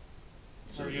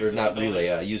 So or not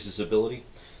relay, use his ability.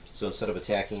 So instead of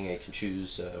attacking, I can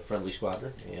choose a friendly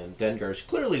squadron. And Dengar is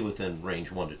clearly within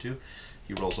range 1 to 2.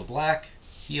 He rolls a black.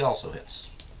 He also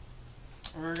hits.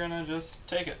 We're going to just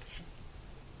take it.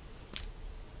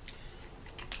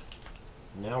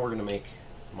 Now we're going to make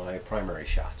my primary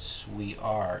shots. We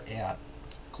are at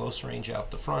close range out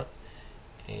the front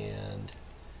and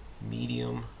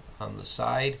medium on the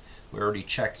side. We already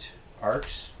checked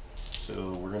arcs,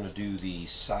 so we're going to do the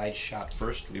side shot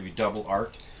first. We have a double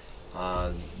arc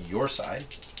on your side,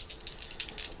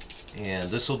 and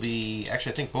this will be,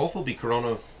 actually I think both will be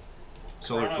solar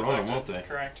corona, won't they?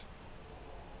 Correct.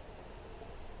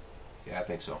 Yeah, I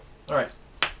think so. Alright.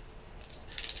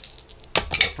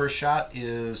 The first shot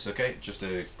is, okay, just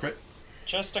a crit.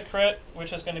 Just a crit,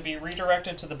 which is going to be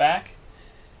redirected to the back,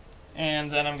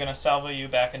 and then I'm going to salvo you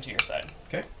back into your side.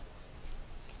 Okay.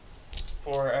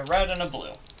 For a red and a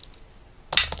blue.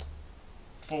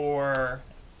 For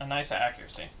a nice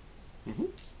accuracy.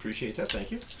 Appreciate that,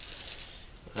 thank you.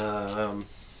 And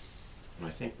I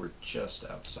think we're just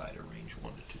outside of range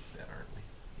 1 to 2 that, aren't we?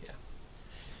 Yeah.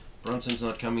 Brunson's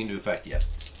not coming into effect yet.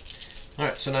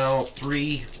 Alright, so now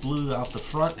 3 blue out the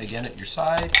front, again at your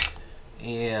side,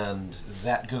 and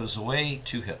that goes away,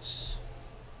 2 hits.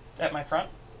 At my front?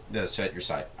 That's at your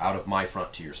side, out of my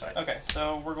front to your side. Okay,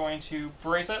 so we're going to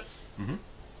brace it.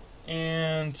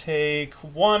 And take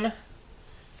 1,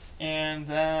 and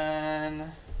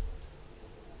then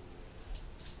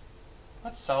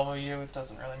let's salvo you. It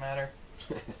doesn't really matter.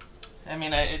 I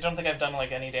mean, I don't think I've done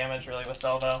like any damage really with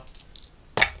salvo.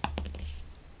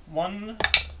 1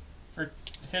 for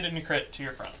hit and a crit to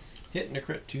your front. Hit and a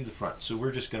crit to the front. So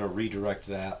we're just going to redirect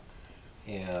that,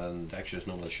 and actually there's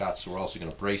no other shots, so we're also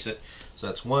going to brace it. So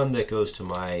that's 1 that goes to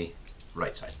my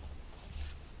right side.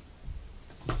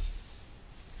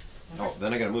 Oh,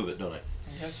 then I gotta move it, don't I?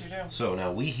 Yes, you do. So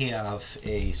now we have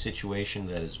a situation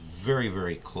that is very,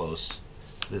 very close.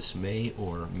 This may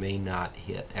or may not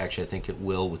hit. Actually, I think it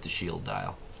will with the shield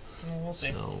dial. Well, we'll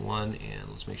see. So 1, and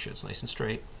let's make sure it's nice and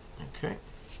straight. Okay.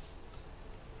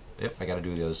 Yep, I gotta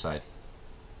do the other side.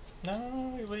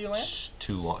 No, will you land? It's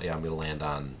too long. Yeah, I'm gonna land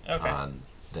on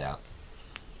that.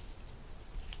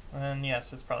 And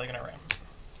yes, it's probably gonna ram.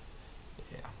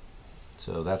 Yeah.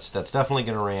 So that's definitely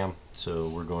gonna ram. So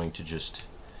we're going to just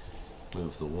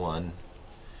move the 1,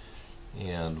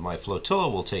 and my flotilla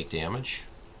will take damage,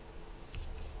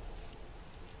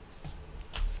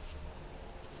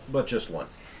 but just 1.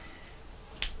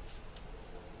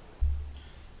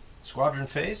 Squadron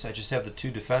phase, I just have the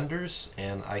 2 defenders,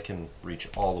 and I can reach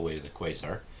all the way to the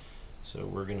Quasar. So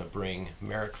we're going to bring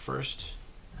Maarek first,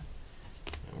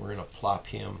 and we're going to plop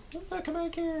him, come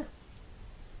back here,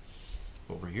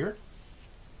 over here.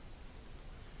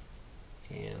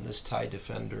 And this TIE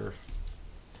defender,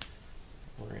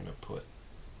 we're going to put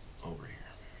over here.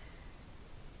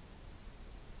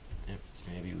 Yep,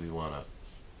 maybe we want to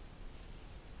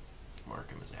mark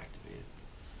him as activated.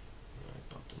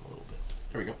 I bumped him a little bit.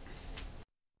 There we go.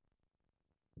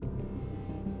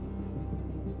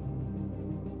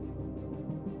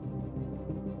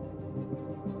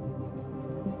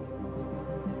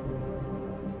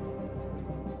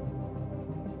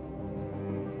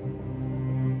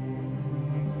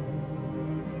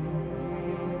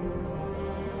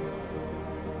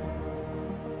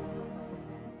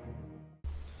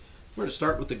 We're going to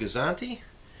start with the Gozanti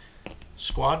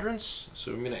squadrons.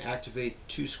 So I'm going to activate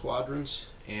 2 squadrons,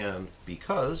 and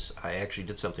because I actually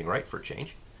did something right for a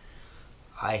change,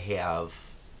 I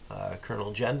have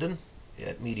Colonel Jendon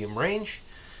at medium range.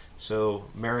 So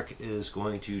Maarek is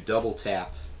going to double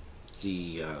tap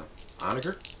the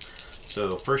Onager.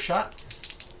 So first shot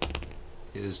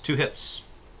is 2 hits.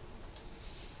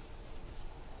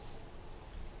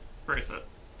 Brace it.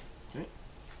 Okay.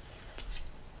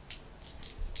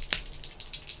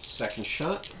 Second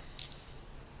shot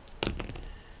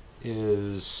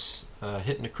is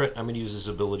hitting a crit. I'm going to use his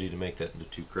ability to make that into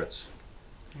 2 crits.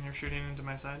 And you're shooting into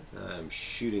my side? I'm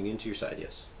shooting into your side,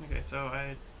 yes. Okay, so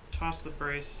I toss the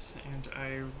brace and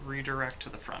I redirect to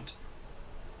the front.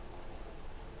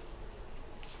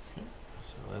 Okay.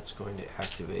 So that's going to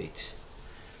activate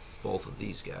both of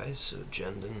these guys, so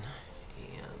Jendon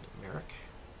and Maarek.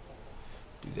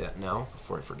 Do that now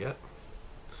before I forget.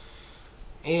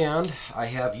 And I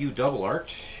have you double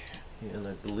arc, and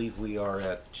I believe we are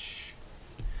at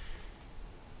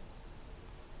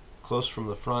close from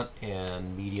the front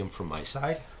and medium from my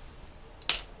side.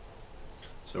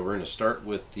 So we're going to start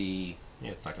with the,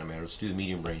 it's not going to matter, let's do the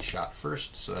medium range shot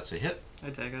first. So that's a hit. I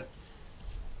take it.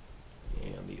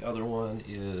 And the other one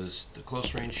is the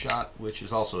close range shot, which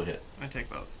is also a hit. I take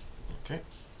both. Okay.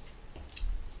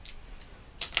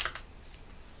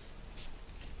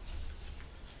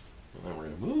 And then we're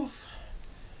going to move.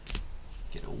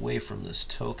 Get away from this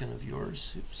token of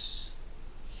yours. Oops.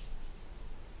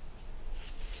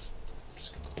 I'm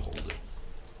just going to hold it.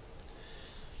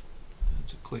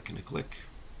 That's a click and a click.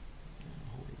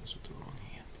 I'm holding this with the wrong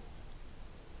hand.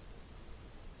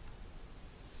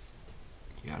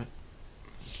 You got it?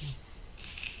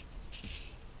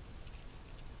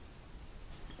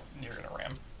 You're going to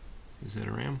ram. Is that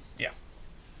a ram? Yeah.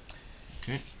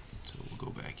 Okay. So we'll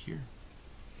go back here.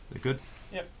 That good?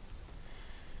 Yep.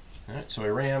 Alright, so I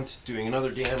rammed, doing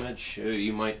another damage.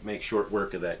 You might make short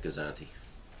work of that Gozanti.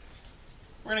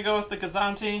 We're going to go with the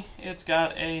Gozanti. It's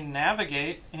got a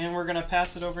navigate, and we're going to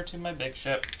pass it over to my big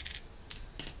ship.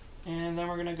 And then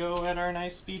we're going to go at our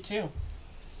nice speed 2.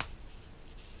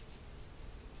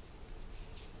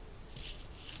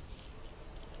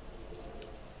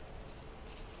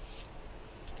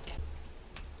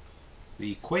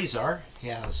 The Quasar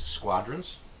has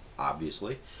squadrons,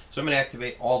 obviously. So I'm going to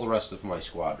activate all the rest of my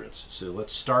squadrons. So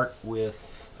let's start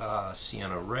with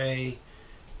Ciena Ree,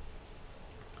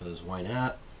 because why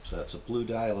not? So that's a blue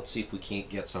die. Let's see if we can't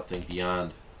get something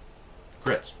beyond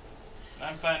crits.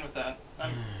 I'm fine with that.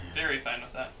 I'm very fine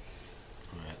with that.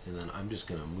 All right, and then I'm just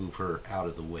going to move her out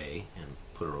of the way and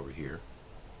put her over here.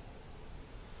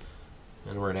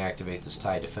 Then we're going to activate this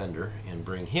TIE Defender and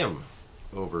bring him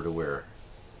over to where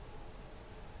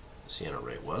Ciena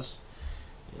Ree was.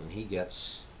 And he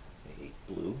gets a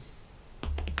blue.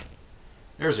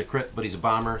 There's a crit, but he's a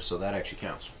bomber, so that actually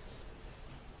counts.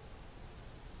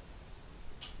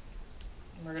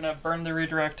 We're going to burn the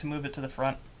redirect to move it to the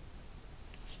front.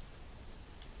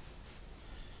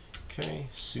 Okay,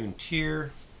 Soontir.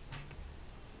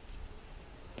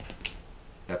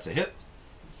 That's a hit.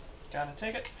 Gotta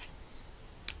take it.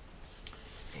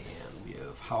 And we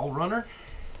have Howlrunner.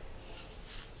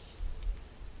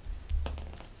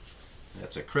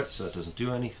 That's a crit, so that doesn't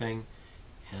do anything.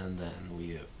 And then we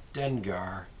have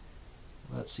Dengar.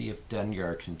 Let's see if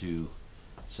Dengar can do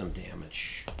some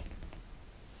damage.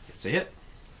 It's a hit.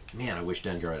 Man, I wish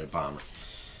Dengar had a bomber.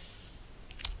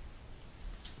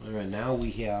 Alright, now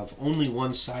we have only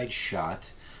one side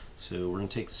shot. So we're going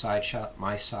to take the side shot,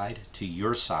 my side, to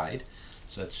your side.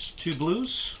 So that's 2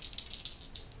 blues.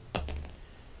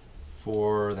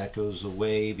 4, that goes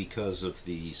away because of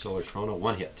the Solar Corona.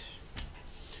 1 hit.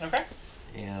 Okay.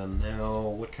 And now,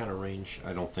 what kind of range?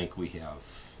 I don't think we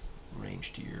have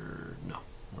range to your... No,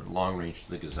 we're long range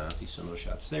to the Gozanti, so no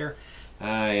shots there.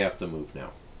 I have to move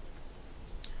now.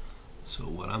 So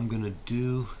what I'm going to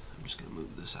do, I'm just going to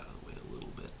move this out of the way a little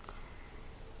bit,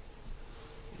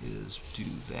 is do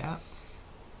that.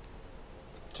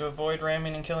 To avoid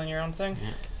ramming and killing your own thing?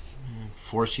 Yeah. And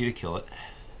force you to kill it.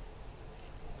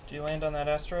 Do you land on that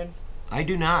asteroid? I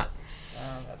do not.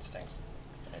 Oh, that stinks.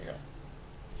 There you go.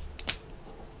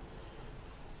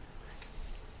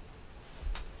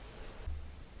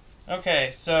 Okay,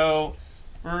 so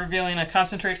we're revealing a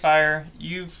concentrate fire.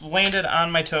 You've landed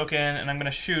on my token, and I'm going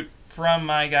to shoot from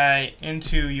my guy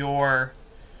into your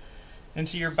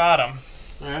bottom.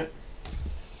 All right.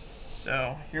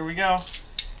 So here we go.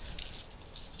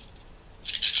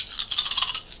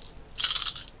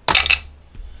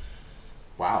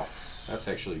 Wow, that's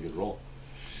actually a good roll.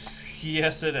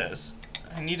 Yes, it is.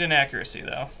 I need an accuracy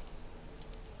though.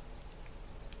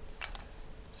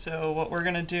 So what we're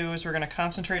going to do is we're going to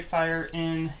concentrate fire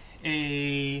in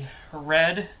a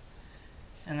red,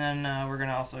 and then we're going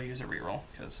to also use a reroll,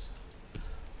 because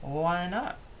why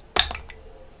not?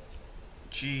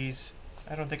 Jeez,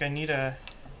 I don't think I need that.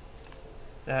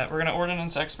 We're going to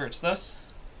Ordnance Experts this.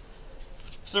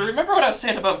 So remember what I was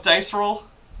saying about dice roll?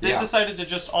 They decided to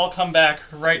just all come back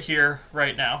right here,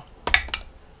 right now.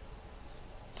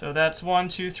 So that's 1,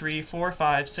 2, 3, 4,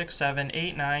 5, 6, 7,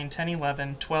 8, 9, 10,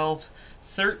 11, 12,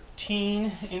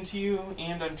 13 into you,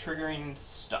 and I'm triggering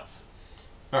stuff.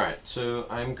 Alright, so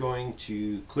I'm going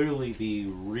to clearly be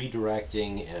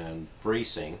redirecting and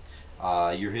bracing.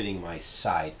 You're hitting my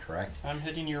side, correct? I'm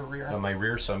hitting your rear. On my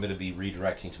rear, so I'm going to be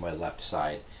redirecting to my left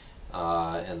side.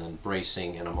 And then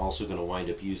bracing, and I'm also going to wind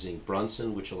up using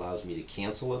Brunson, which allows me to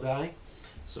cancel a die.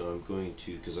 So I'm going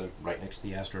to, because I'm right next to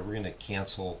the asteroid, we're going to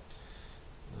cancel.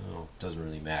 Oh, doesn't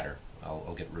really matter.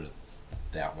 I'll get rid of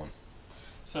that one.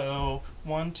 So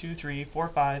 1, 2, 3, 4,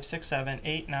 5, 6, 7,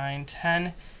 8, 9,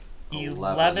 10,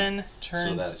 11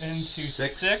 turns so into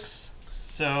 6.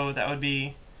 So that would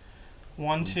be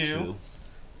 1, 2,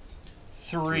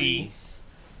 3,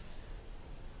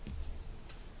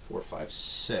 4, 5,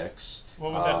 6.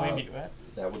 What would that leave you at?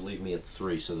 That would leave me at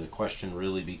 3. So the question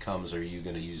really becomes: are you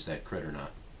going to use that crit or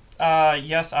not?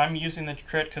 Yes, I'm using the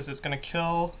crit because it's going to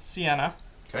kill Ciena.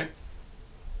 Okay.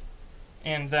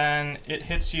 And then it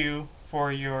hits you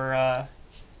for your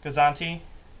Gozanti.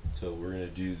 So we're going to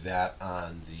do that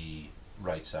on the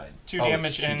right side. 2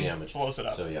 damage it's 2 and damage. blows it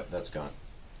up. So yeah, that's gone.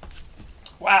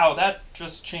 Wow, that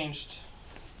just changed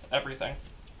everything.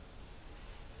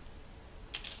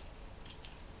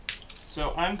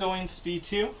 So I'm going speed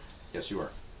 2. Yes, you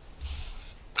are.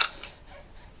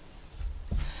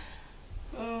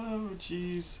 Oh,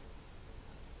 jeez.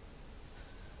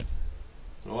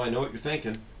 Well, I know what you're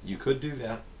thinking. You could do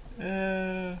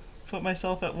that. Put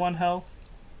myself at 1 health,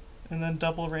 and then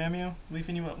double ram you,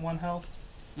 leaving you at 1 health.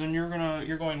 Then you're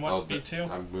going what, speed 2?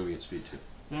 I'm moving at speed 2.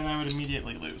 Then I would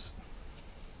immediately lose.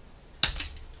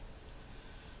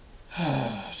 So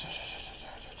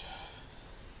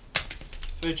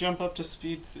I jump up to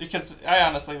speed, because I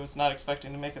honestly was not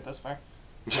expecting to make it this far.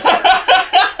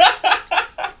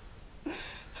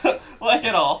 Like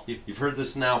at all. You've heard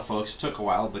this now, folks. It took a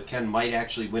while, but Ken might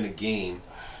actually win a game.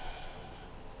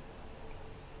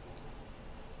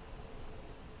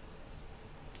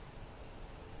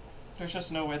 There's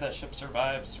just no way that ship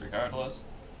survives, regardless.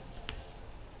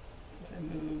 If I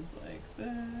move like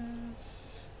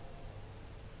this...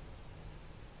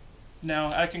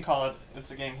 No, I can call it. It's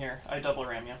a game here. I double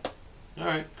ram you.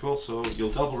 Alright, cool. So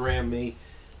you'll double ram me.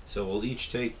 So we'll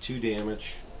each take 2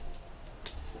 damage.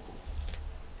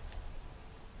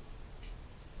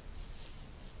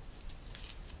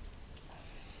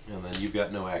 And then you've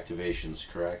got no activations,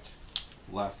 correct?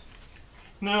 Left?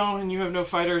 No, and you have no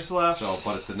fighters left. So,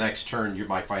 but at the next turn,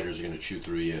 my fighters are going to shoot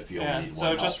through you if you only need 1 so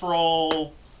health. just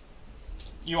roll...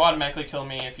 You automatically kill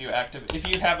me if you if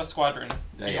you have a squadron,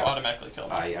 you automatically kill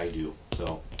me. I do,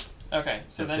 so... Okay,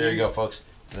 so then there you go, folks.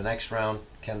 The next round,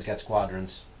 Ken's got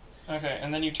squadrons. Okay,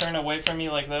 and then you turn away from me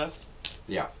like this?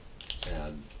 Yeah.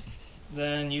 And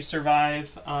Then you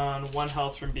survive on 1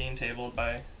 health from being tabled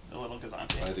by the little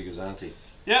Gozanti. By the Gozanti.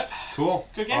 Yep. Cool.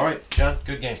 Good game. All right, John,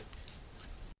 good game.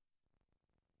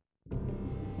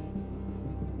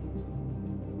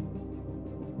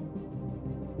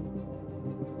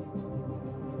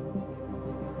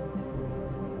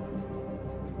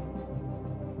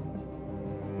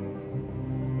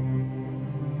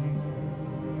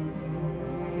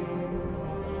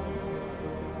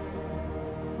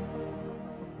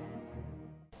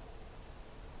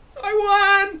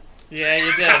 I won! Yeah,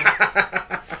 you did.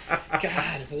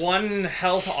 God, 1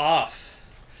 health off.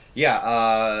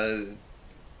 Yeah,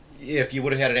 if you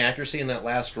would have had an accuracy in that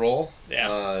last roll,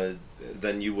 Yeah.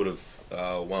 then you would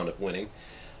have wound up winning.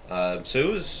 So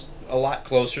it was a lot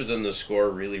closer than the score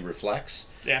really reflects.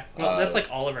 Yeah, well, that's like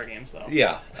all of our games, though.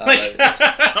 Yeah. Like,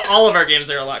 all of our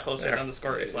games are a lot closer than the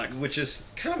score reflects. Which is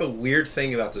kind of a weird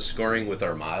thing about the scoring with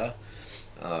Armada.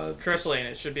 Crippling,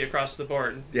 it should be across the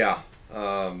board. Yeah,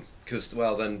 because,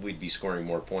 well, then we'd be scoring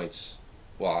more points.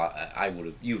 Well,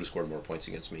 you would have scored more points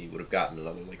against me. You would have gotten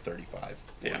another, like, 35,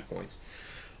 40 points.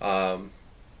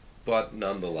 But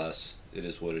nonetheless, it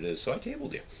is what it is. So I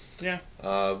tabled you. Yeah.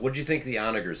 What did you think of the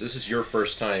Onagers? This is your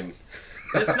first time.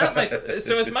 It's not my...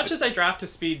 So as much as I dropped to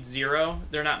speed 0,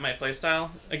 they're not my playstyle.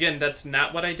 Again, that's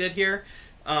not what I did here.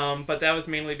 But that was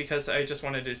mainly because I just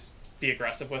wanted to be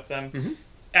aggressive with them. Mm-hmm.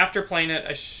 After playing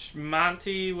it,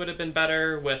 Monty would have been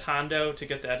better with Hondo to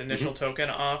get that initial token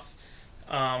off.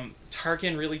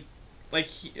 Tarkin really... Like,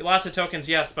 lots of tokens,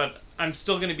 yes, but I'm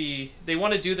still going to be... They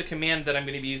want to do the command that I'm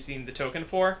going to be using the token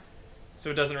for, so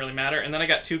it doesn't really matter. And then I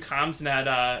got 2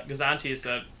 CommsNet Gozantis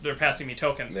that they're passing me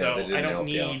tokens, so I don't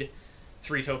need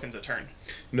 3 tokens a turn.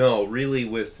 No, really,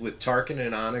 with Tarkin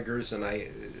and Onagers, and I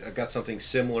got something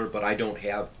similar, but I don't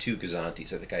have 2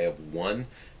 Gozantis. I think I have 1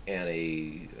 and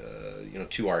a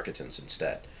 2 Architans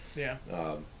instead. Yeah.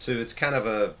 So it's kind of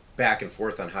a back and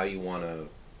forth on how you want to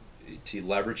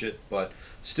leverage it, but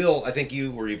still, I think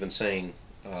you were even saying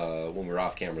when we were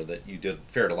off camera that you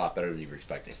fared a lot better than you were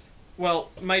expecting.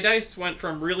 Well, my dice went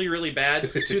from really, really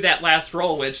bad to that last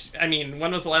roll, which, I mean,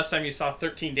 when was the last time you saw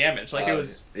 13 damage? Like, it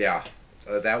was... Yeah,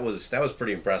 that was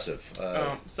pretty impressive.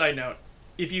 Side note,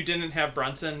 if you didn't have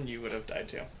Brunson, you would have died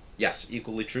too. Yes,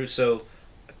 equally true. So,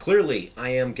 clearly, I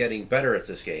am getting better at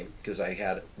this game, because I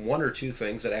had 1 or 2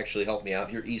 things that actually helped me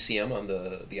out. Your ECM on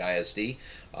the ISD,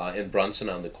 and Brunson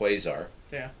on the Quasar.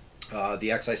 Yeah. The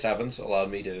XI7s allowed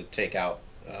me to take out...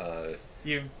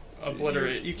 You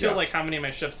obliterate. You killed like how many of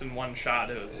my ships in 1 shot?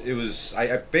 It was.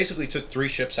 I basically took 3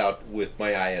 ships out with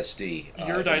my ISD.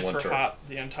 Your dice were hot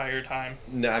the entire time.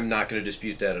 No, I'm not going to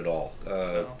dispute that at all.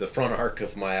 The front arc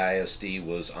of my ISD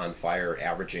was on fire,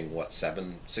 averaging what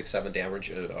 6, 7 damage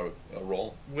a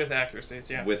roll with accuracies.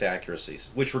 Yeah. With accuracies,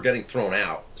 which were getting thrown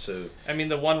out. So I mean,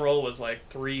 the 1 roll was like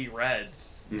 3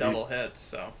 reds, double hits.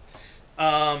 So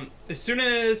as soon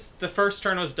as the first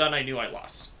turn was done, I knew I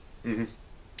lost. Mm-hmm.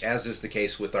 As is the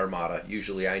case with Armada.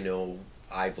 Usually I know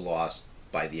I've lost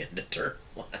by the end of turn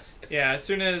 1. Yeah, as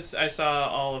soon as I saw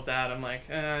all of that, I'm like,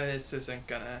 this isn't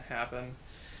going to happen.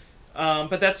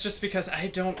 But that's just because I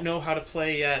don't know how to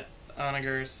play yet,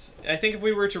 Onagers. I think if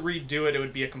we were to redo it, it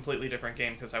would be a completely different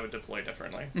game because I would deploy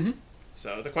differently. Mm-hmm.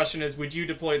 So the question is, would you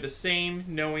deploy the same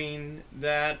knowing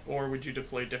that, or would you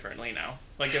deploy differently now?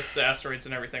 Like if the asteroids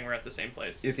and everything were at the same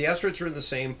place? If the asteroids were in the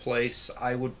same place,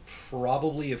 I would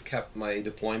probably have kept my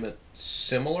deployment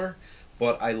similar,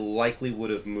 but I likely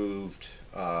would have moved...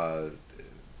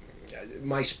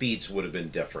 my speeds would have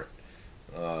been different.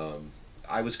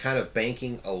 I was kind of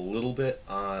banking a little bit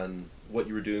on what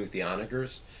you were doing with the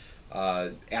Onagers.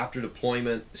 After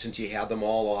deployment, since you had them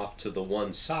all off to the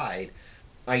one side...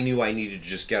 I knew I needed to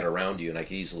just get around you and I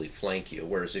could easily flank you.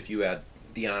 Whereas if you had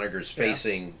the Onagers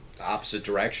facing opposite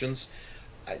directions,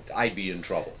 I'd be in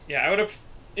trouble. Yeah, I would have...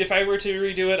 If I were to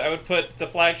redo it, I would put the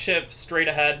flagship straight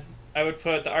ahead. I would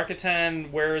put the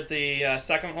Architan where the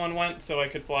second one went, so I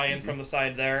could fly in from the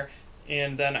side there.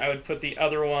 And then I would put the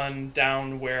other one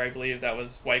down where I believe that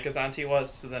was White Gozanti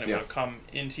was, so then it would have come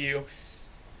into you.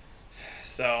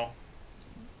 So,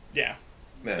 yeah.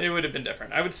 It would have been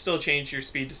different. I would still change your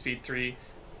speed to speed 3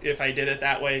 if I did it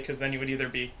that way, because then you would either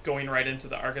be going right into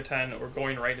the Architan or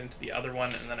going right into the other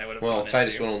one, and then I would have... Well,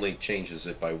 Titus one only changes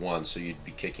it by 1, so you'd be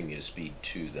kicking me to speed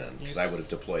 2 then, because I would have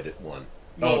deployed it 1.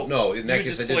 Well, no, in that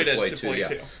case I did deploy 2,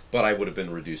 yeah. But I would have been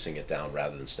reducing it down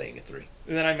rather than staying at 3.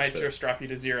 And then I might just drop you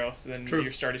to 0, so then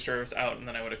your Star Destroyer was out, and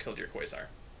then I would have killed your Quasar.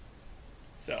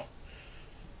 So...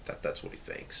 That's what he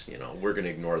thinks. You know, we're going to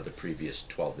ignore the previous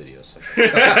 12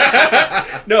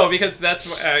 videos. No, because that's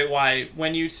why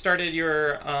when you started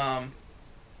your...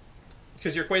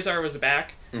 Because your Quasar was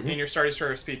back, and your Star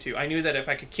Destroyer was speed 2. I knew that if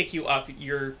I could kick you up,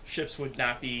 your ships would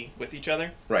not be with each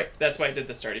other. Right. That's why I did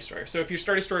the Star Destroyer. So if your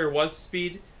Star Destroyer was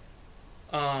speed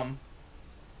 2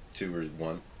 or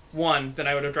 1. 1, then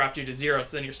I would have dropped you to 0,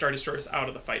 so then your Star Destroyer is out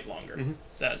of the fight longer.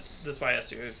 That's why I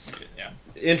asked you. Yeah.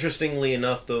 Interestingly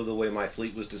enough, though, the way my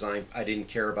fleet was designed, I didn't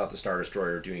care about the Star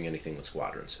Destroyer doing anything with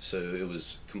squadrons. So it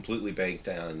was completely banked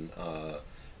on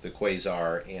the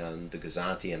Quasar and the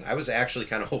Gozanti, and I was actually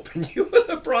kind of hoping you would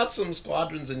have brought some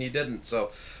squadrons, and you didn't.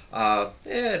 So,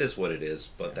 it is what it is,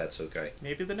 but that's okay.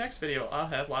 Maybe the next video I'll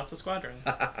have lots of squadrons.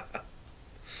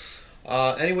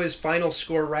 Anyways, final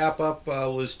score wrap-up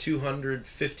was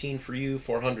 215 for you,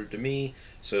 400 to me.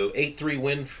 So 8-3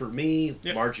 win for me.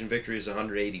 Yep. Margin victory is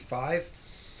 185.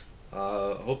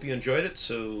 Hope you enjoyed it.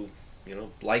 So,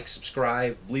 like,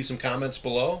 subscribe, leave some comments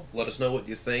below. Let us know what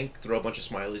you think. Throw a bunch of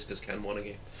smileys because Ken won a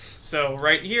game. So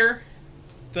right here,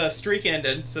 the streak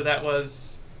ended. So that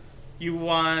was, you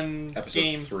won Episode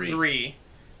game 3.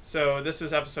 So this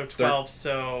is episode 12.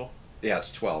 So yeah,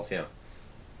 it's 12. Yeah.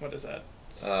 what is that?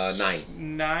 9.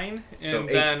 9, and So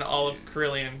then all of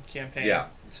Carillion campaign. Yeah.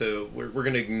 So we're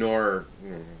gonna ignore.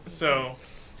 So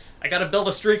I gotta build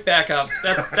a streak back up.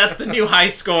 That's the new high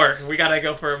score. We gotta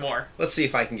go for more. Let's see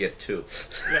if I can get 2.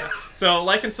 Yeah. So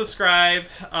like and subscribe.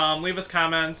 Leave us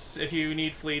comments if you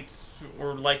need fleets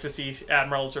or like to see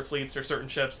admirals or fleets or certain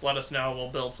ships. Let us know. We'll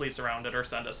build fleets around it or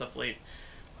send us a fleet.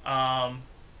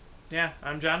 Yeah,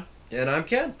 I'm John. And I'm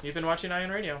Ken. You've been watching Ion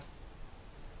Radio.